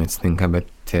tiek žmonių atsitinka,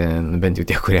 bet bent jau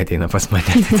tie, kurie ateina pas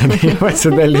mane, tai tada jie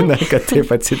pasidalina, kad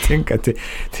taip atsitinka,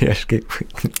 tai aš kaip...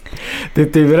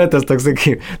 tai yra tas toks,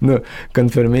 kaip,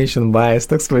 confirmation bias,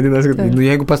 toks vadinasi, kad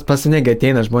jeigu pas negi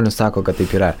ateina, žmonės sako, kad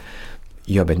taip yra.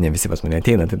 Jo, bet ne visi pas mane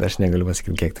ateina, tai aš negaliu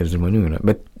pasakyti, kiek tai žmonių yra.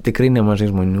 Bet tikrai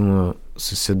nemažai žmonių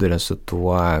susiduria su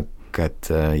tuo, kad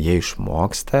jie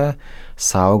išmoksta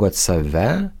saugot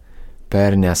save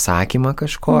per nesakymą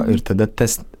kažko ir tada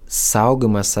tas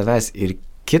saugomas savęs ir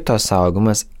kito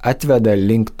saugomas atveda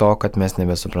link to, kad mes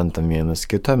nebesuprantam vienas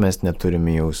kito, mes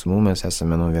neturime jausmų, mes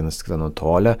esame nuo vienas kito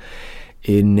nutolę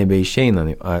ir nebeišeina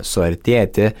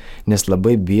suartėti, nes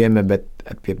labai bijome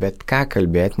apie bet ką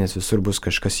kalbėti, nes visur bus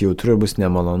kažkas jautru ir bus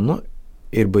nemalonu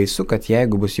ir baisu, kad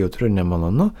jeigu bus jautru ir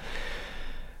nemalonu,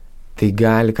 tai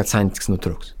gali, kad santykis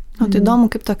nutrūks. O tai įdomu,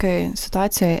 kaip tokiai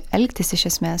situacijoje elgtis iš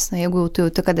esmės, jeigu tu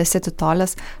jauti, kad esi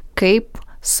atitolęs, kaip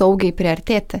saugiai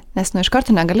priartėti, nes iš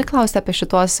karto negali klausti apie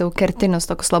šitos jau kertinius,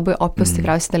 tokius labai opius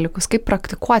tikriausiai dalykus, kaip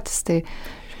praktikuotis tai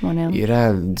žmonėms. Yra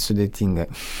sudėtinga.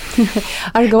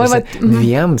 Aš galvoju,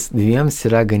 dviems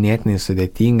yra ganėtinai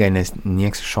sudėtinga, nes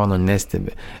nieks iš šono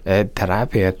nestebi.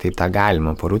 Terapijoje tai tą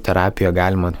galima, porų terapijoje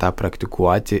galima tą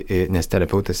praktikuoti, nes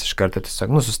terapeutas iš karto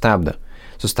tiesiog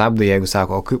sustabdo, jeigu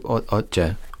sako,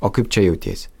 o kaip čia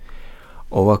jautiesi.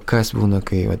 O va kas būna,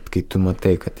 kai tu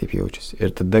matai, kad taip jaučiasi.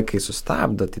 Ir tada, kai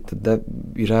sustabdo, tai tada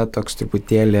yra toks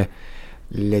truputėlį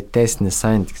lėtesnis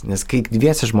santykis. Nes kai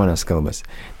dviesi žmonės kalbasi,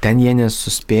 ten jie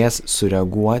nesuspės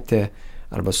sureaguoti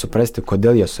arba suprasti,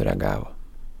 kodėl jie sureagavo.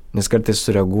 Nes kartais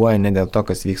sureaguoja ne dėl to,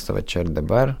 kas vyksta va čia ir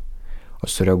dabar, o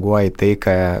sureaguoja į tai,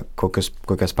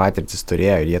 kokias patirtis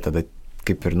turėjo ir jie tada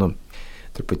kaip ir,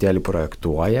 truputėlį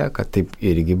projektuoja, kad taip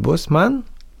irgi bus man,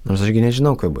 nors ašgi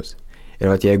nežinau, kaip bus. Ir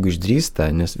vat jeigu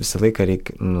išdrįsta, nes visą laiką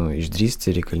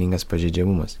išdrįsti reikalingas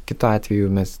pažeidžiamumas. Kitu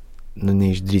atveju mes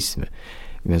neišdrįsime.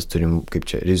 Mes turim,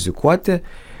 rizikuoti,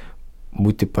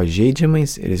 būti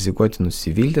pažeidžiamais, rizikuoti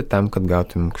nusivilti tam, kad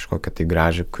gautumėm kažkokią tai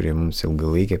gražą, kuri mums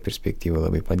ilgalaikė perspektyva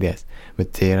labai padės.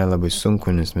 Bet tai yra labai sunku,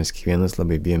 nes mes kiekvienas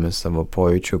labai bijome savo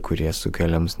pojūčių, kurie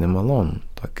sukelia mums nemalonų.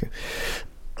 Tokį.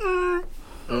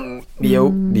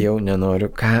 Bijau, nenoriu.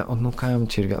 Kam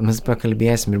čia ir vėl? Mes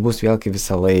pakalbėsim ir bus vėl kaip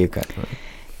visą laiką.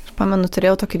 Aš pamenu,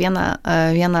 turėjau tokį vieną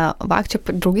čia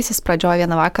draugystės pradžioje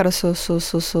vieną vakarą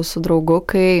su draugu,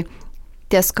 kai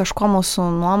ties kažko mūsų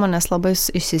nuomonės labai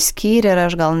išsiskyrė ir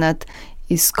aš gal net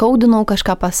įskaudinau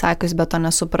kažką pasakius, bet to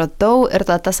nesupratau ir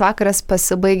tada tas vakaras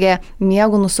pasibaigė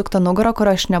miegu nusukta nugarą,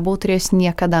 kur aš nebuvau turėjus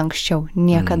niekada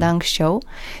anksčiau.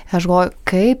 Aš galvoju,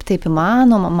 kaip taip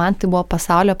įmanoma, man tai buvo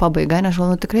pasaulio pabaiga, nes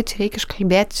galvoju, tikrai čia reikia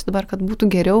iškalbėti dabar, kad būtų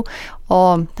geriau, o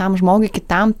tam žmogui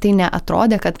kitam tai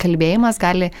neatrodė, kad kalbėjimas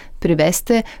gali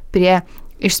privesti prie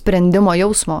išsprendimo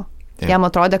jausmo. Taip. Jam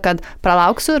atrodė, kad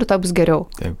pralauksiu ir to bus geriau.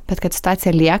 Taip. Bet kad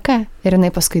situacija lieka ir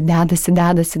jinai paskui dedasi.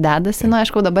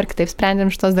 Aišku, dabar kitaip sprendžiam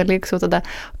šitos dalykus, jau tada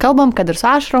kalbam, kad ir su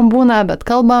ašrom būna,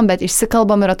 bet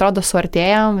išsikalbam ir atrodo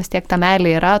suartėjam, vis tiek ta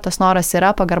meilė yra, tas noras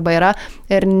yra, pagarba yra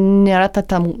ir nėra ta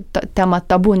tema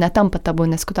tabu, netampa tabu,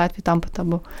 nes kitu atveju tampa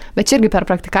tabu. Bet čia irgi per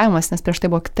praktikavimas, nes prieš tai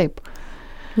buvo kitaip.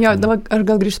 Jo, dabar aš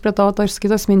gal grįžtu prie to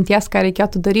išsakytos minties, ką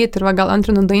reikėtų daryti ir gal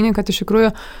antrinu Dainiui, kad iš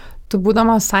tikrųjų tu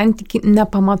būdamas santykiai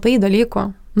nepamatai dalykų.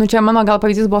 Čia mano gal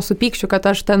pavyzdys buvo su pykščiu, kad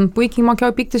aš ten puikiai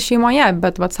mokėjau pyktis šeimoje,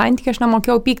 bet santykiai aš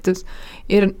nemokėjau pyktis.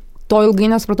 Ir to ilgai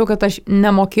nesupratau, kad aš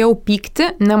nemokėjau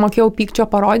pykčio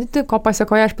parodyti, ko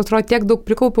pasiekoje aš pasirodžiau tiek daug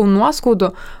prikaupiau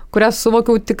nuoskaudų, kurias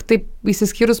suvokiau tik taip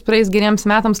įsiskyrus praeis geriems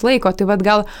metams laiko. Tai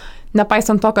gal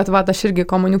nepaisant to, kad aš irgi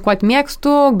komunikuoti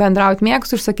mėgstu, bendrauti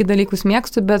mėgstu, išsakyti dalykus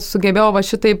mėgstu, bet sugebėjau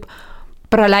šitaip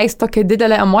praleisti tokią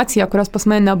didelę emociją, kurios pas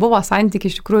mane nebuvo santykiai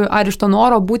iš tikrųjų, ar iš to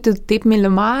noro būti taip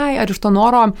mylimai, ar iš to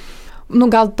noro,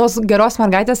 gal tos geros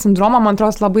mergaitės sindromą, man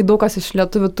atrodo, labai daug kas iš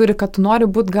lietuvių turi, kad tu nori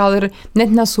būti gal ir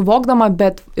net nesuvokdama,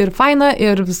 bet ir faina,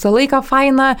 ir visą laiką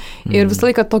faina, ir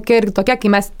visą laiką tokia ir tokia,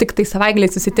 kai mes tik tai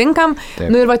savaitgaliais susitinkam.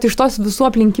 Taip. Ir iš tos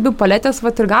visų aplinkybių paletės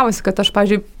ir gavosi, kad aš,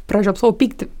 pavyzdžiui, pražiopsau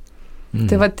pykti.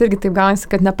 Tai irgi taip gaunasi,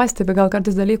 kad nepastebi gal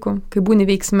kartais dalykų, kai būni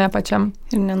veiksme pačiam.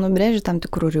 Ir nenubrėži tam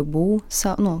tikrų ribų,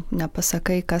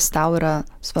 nepasakai, kas tau yra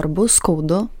svarbu,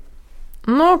 skaudu.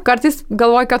 Kartais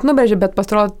galvoju, kad nubrėži, bet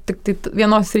pasirodo tik tai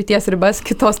vienos srities ribas,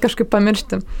 kitos kažkaip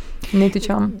pamiršti.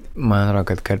 Netyčiom. Man atrodo,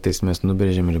 kad kartais mes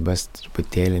nubrėžiam ribas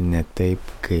truputėlį ne taip,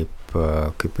 kaip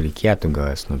reikėtų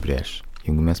gal jas nubrėžti.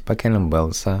 Jeigu mes pakeliam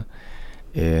balsą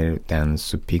ir ten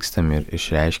supykstam ir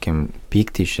išreiškiam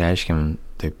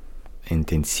taip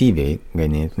intensyviai,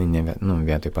 ganėtinai,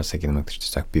 vietoj pasakydama, kad aš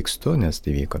tiesiog pykstu, nes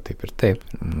tai vyko taip ir taip,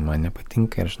 man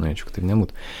nepatinka ir aš norėčiau, kad taip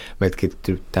nebūtų. Bet kai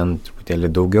ten truputėlį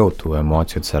daugiau tų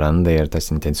emocijų atsiranda ir tas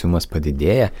intensyvumas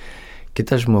padidėja,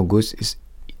 kitas žmogus jis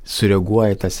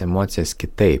sureaguoja tas emocijas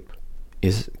kitaip.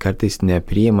 Jis kartais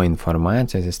nepriima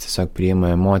informacijos, jis tiesiog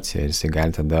priima emociją ir jis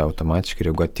gali tada automatiškai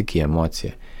reaguoti tik į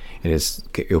emociją. Ir jis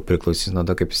jau priklausys nuo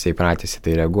to, kaip jisai pratėsi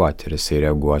tai reaguoti. Ir jisai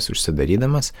reaguos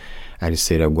užsidarydamas, ar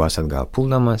jisai reaguos atgal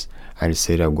puldamas, ar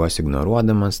jisai reaguos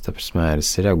ignoruodamas, ar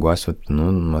jisai reaguos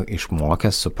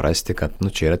išmokęs suprasti, kad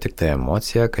čia yra tik tai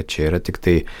emocija, kad čia yra tik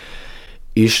tai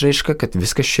išraiška, kad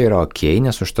viskas čia yra okei,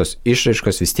 nes už tos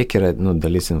išraiškos vis tiek yra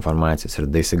dalis informacijos ir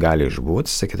jisai gali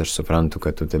išbūti, sakyti, aš suprantu,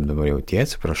 kad tu taip dabar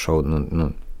jautiesi, prašau,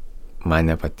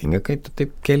 man nepatinka, kai tu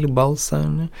taip keli balsą,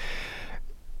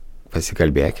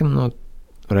 pasikalbėkim,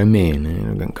 ramiai,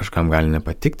 kažkam gali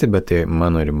nepatikti, bet tai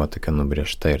mano riba tokia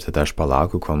nubrėžta ir tada aš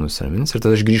palaukiu, kol nusiramins ir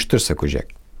tada aš grįžtu ir sakau,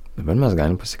 žiūrėk, dabar mes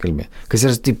galim pasikalbėti. Kas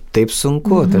yra taip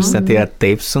sunku, tarsi tai yra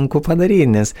taip sunku padaryti,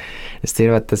 nes tai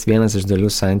yra tas vienas iš dalių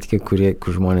santykių,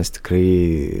 kur žmonės tikrai,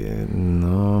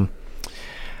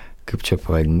 kaip čia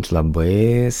pavadinti,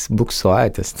 labai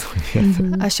buksuoja ties tų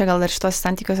vietų. Aš čia gal dar šitos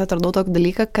santykiuose atradau tokį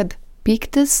dalyką, kad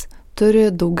pyktis turi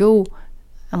daugiau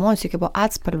emocijų kaip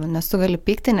atspalvių, nes tu gali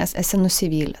pykti, nes esi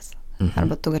nusivylęs.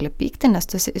 Arba tu gali pykti, nes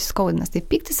tu esi įskaudinęs. Tai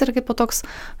pyktis yra kaip toks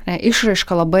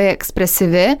išraiška labai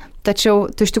ekspresyvi, tačiau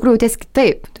tu iš tikrųjų jautiesi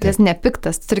kitaip. Tu jautiesi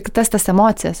nepiktas, tu turi kitas tas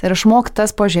emocijas. Ir išmokti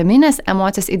tas požeminės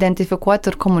emocijas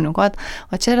identifikuoti ir komunikuoti.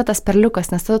 O čia yra tas perliukas,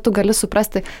 nes tada tu gali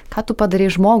suprasti, ką tu padarai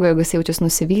žmogui, jeigu jis jaučiasi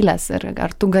nusivylęs. Ir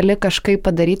ar tu gali kažkaip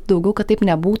padaryti daugiau, kad taip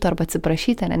nebūtų, arba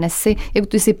atsiprašyti. Nes jeigu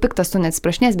tu esi piktas, tu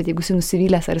neatsiprašinės, bet jeigu esi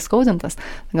nusivylęs ar įskaudintas,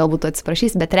 galbūt tu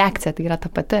atsiprašys, bet reakcija tai yra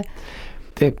ta pati.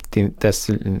 Taip, tai tas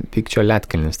pykčio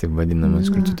ledkalnis taip vadinamas,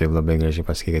 kur tu taip labai gražiai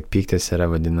pasakai, kad pyktis yra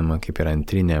vadinama kaip ir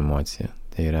antrinė emocija.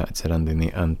 Tai yra atsiranda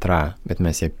jinai antra, bet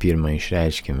mes ją pirmą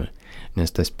išreiškime.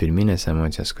 Nes tas pirminės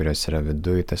emocijos, kurios yra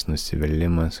viduj, tas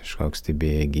nusivylimas, kažkoks tai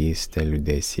bejėgystė,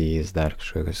 liūdesys, dar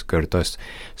kažkokios kartos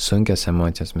sunkias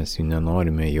emocijos mes jų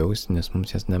nenorime jausti, nes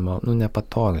mums jas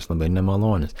nepatogios, labai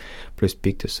nemalonės. Plus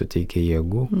pyktis suteikia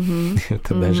jėgų ir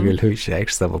tada aš galiu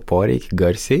išreikšti savo poreikį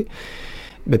garsiai.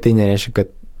 Bet tai nereiškia, kad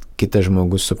kitas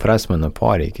žmogus supras mano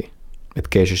poreikį. Bet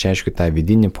kai aš išreiškiu tą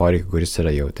vidinį poreikį, kuris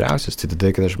yra jautriausias, tai tada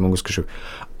kitas žmogus kažkaip,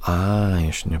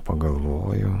 aš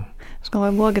nepagalvojau. Aš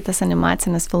galvoju, buvo tas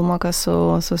animacinis filmukas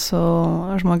su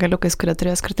žmogeliukais, kurie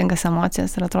turėjo skirtingas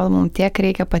emocijas. Ir atrodo, mums tiek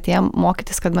reikia patiems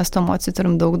mokytis, kad mes tų emocijų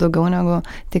turim daug daugiau negu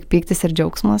tik pyktis ir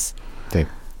džiaugsmas.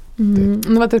 Taip.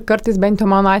 Ir kartais bent jau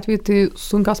mano atveju tai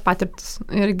sunkios patirtis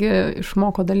irgi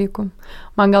išmoko dalykų.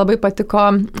 Man labai patiko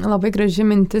labai graži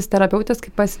mintis terapeutės, kai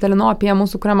pasidalino apie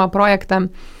mūsų kuriamą projektą.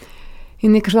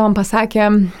 Jis kažkada man pasakė,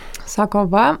 sako,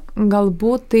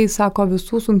 galbūt tai, sako,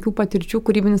 visų sunkių patirčių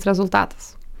kūrybinis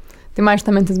rezultatas. Tai man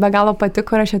šitą mintis be galo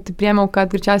patiko ir aš ją taip priėmiau,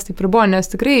 kad greičiausiai taip ir buvo, nes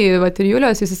tikrai ir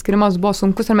Julijos įsiskirimas buvo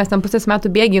sunkus ir mes ten pusės metų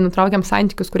bėgiai nutraukėm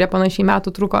santykius, kurie panašiai metų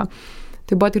truko.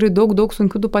 Tai buvo tikrai daug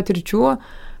sunkių tų patirčių.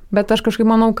 Bet aš kažkaip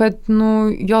manau, kad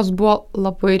jos buvo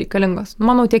labai reikalingos.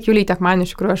 Manau, tiek Julijai, tiek man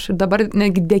iš tikrųjų. Aš dabar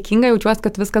netgi dėkinga jaučiuosi,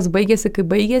 kad viskas baigėsi, kaip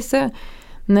baigėsi,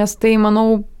 nes tai,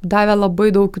 manau, davė labai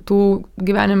daug kitų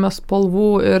gyvenime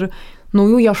spalvų ir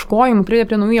naujų ieškojimų, pridė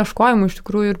prie naujų ieškojimų iš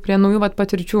tikrųjų ir prie naujų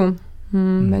patirčių.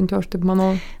 Bent jau aš taip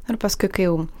manau. Ir paskui, kai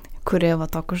jau kuri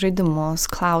tokius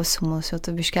žaidimus, klausimus, jau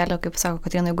tu biškelio, kaip sako,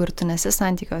 kad jeigu ir tu nesi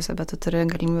santykiuose, bet tu turi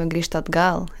galimybę grįžti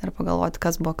atgal ir pagalvoti,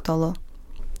 kas buvo aktualu.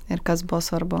 Ir kas buvo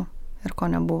svarbu, ir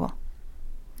ko nebuvo.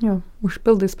 Jo,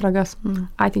 užpildai spragas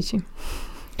ateičiai.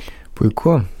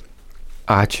 Puiku.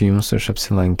 Ačiū Jums už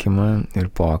apsilankymą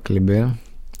ir pokalbį.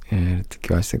 Ir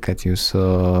tikiuosi, kad Jūsų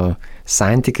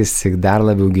santykis tik dar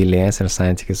labiau gilės ir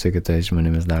santykis su kitais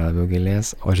žmonėmis dar labiau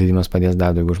gilės, o žaidimas padės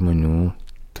dar daugiau žmonių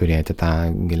turėti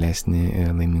tą gilesnį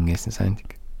ir laimingesnį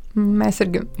santykį. Mes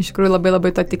irgi iš tikrųjų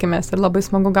labai to tikimės ir labai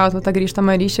smagu gauti tą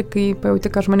grįžtamą ryšį, kai pajauti,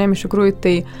 kad žmonėms iš tikrųjų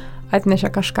tai atnešė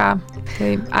kažką. Tai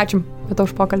ačiū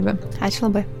už pokalbį. Ačiū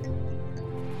labai.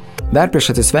 Dar prieš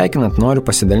atsisveikinant noriu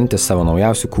pasidalinti savo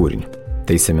naujausių kūrinių.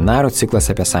 Tai seminaro ciklas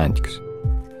apie santykius.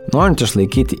 Norint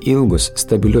išlaikyti ilgus,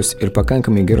 stabilius ir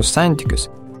pakankamai gerus santykius,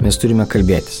 mes turime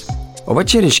kalbėtis. O va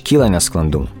čia ir iškyla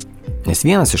nesklandumų. Nes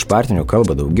vienas iš partnerių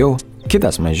kalba daugiau,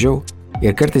 kitas mažiau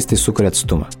ir kartais tai sukuria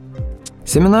atstumą.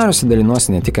 Seminaruose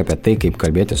dalinuosi ne tik apie tai, kaip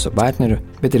kalbėti su partneriu,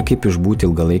 bet ir kaip išbūti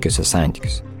ilgalaikiuose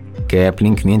santykiuose. Kai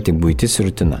aplink vien tik buitis ir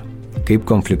rutina. Kaip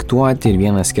konfliktuoti ir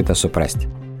vienas kitą suprasti.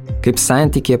 Kaip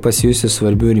santykėje pasijusti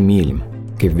svarbiu ir mylimu.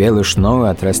 Kaip vėl iš naujo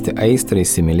atrasti aistrą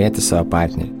įsimylėti savo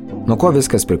partnerį. Nuo ko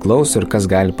viskas priklauso ir kas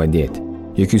gali padėti.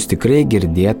 Juk jūs tikrai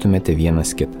girdėtumėte vienas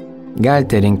kitą.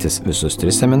 Galite rinktis visus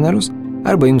 3 seminarus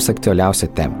arba jums aktualiausią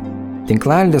temą.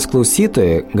 Tinklalaidės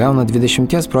klausytojai gauna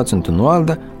 20%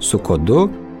 nuolaidą su kodu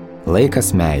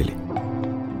laikas meilė.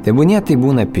 Tebūnie tai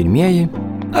būna pirmieji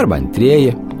arba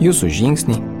antrieji jūsų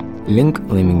žingsniai link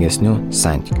laimingesnių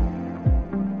santykių.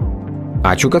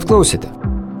 Ačiū, kad klausėte.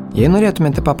 Jei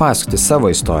norėtumėte papasakoti savo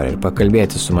istoriją ir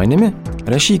pakalbėti su manimi,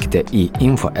 rašykite į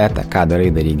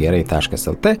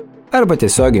info@kadaraidarygerai.lt arba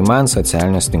tiesiogiai man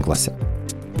socialiniuose tinkluose.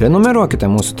 Prenumeruokite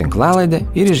mūsų tinklalaidę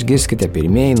ir išgirskite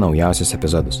pirmieji naujausius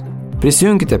epizodus.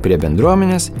 Prisijunkite prie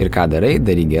bendruomenės ir Ką darai,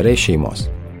 daryk gerai šeimos.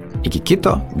 Iki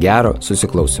kito gero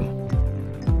susiklausymo.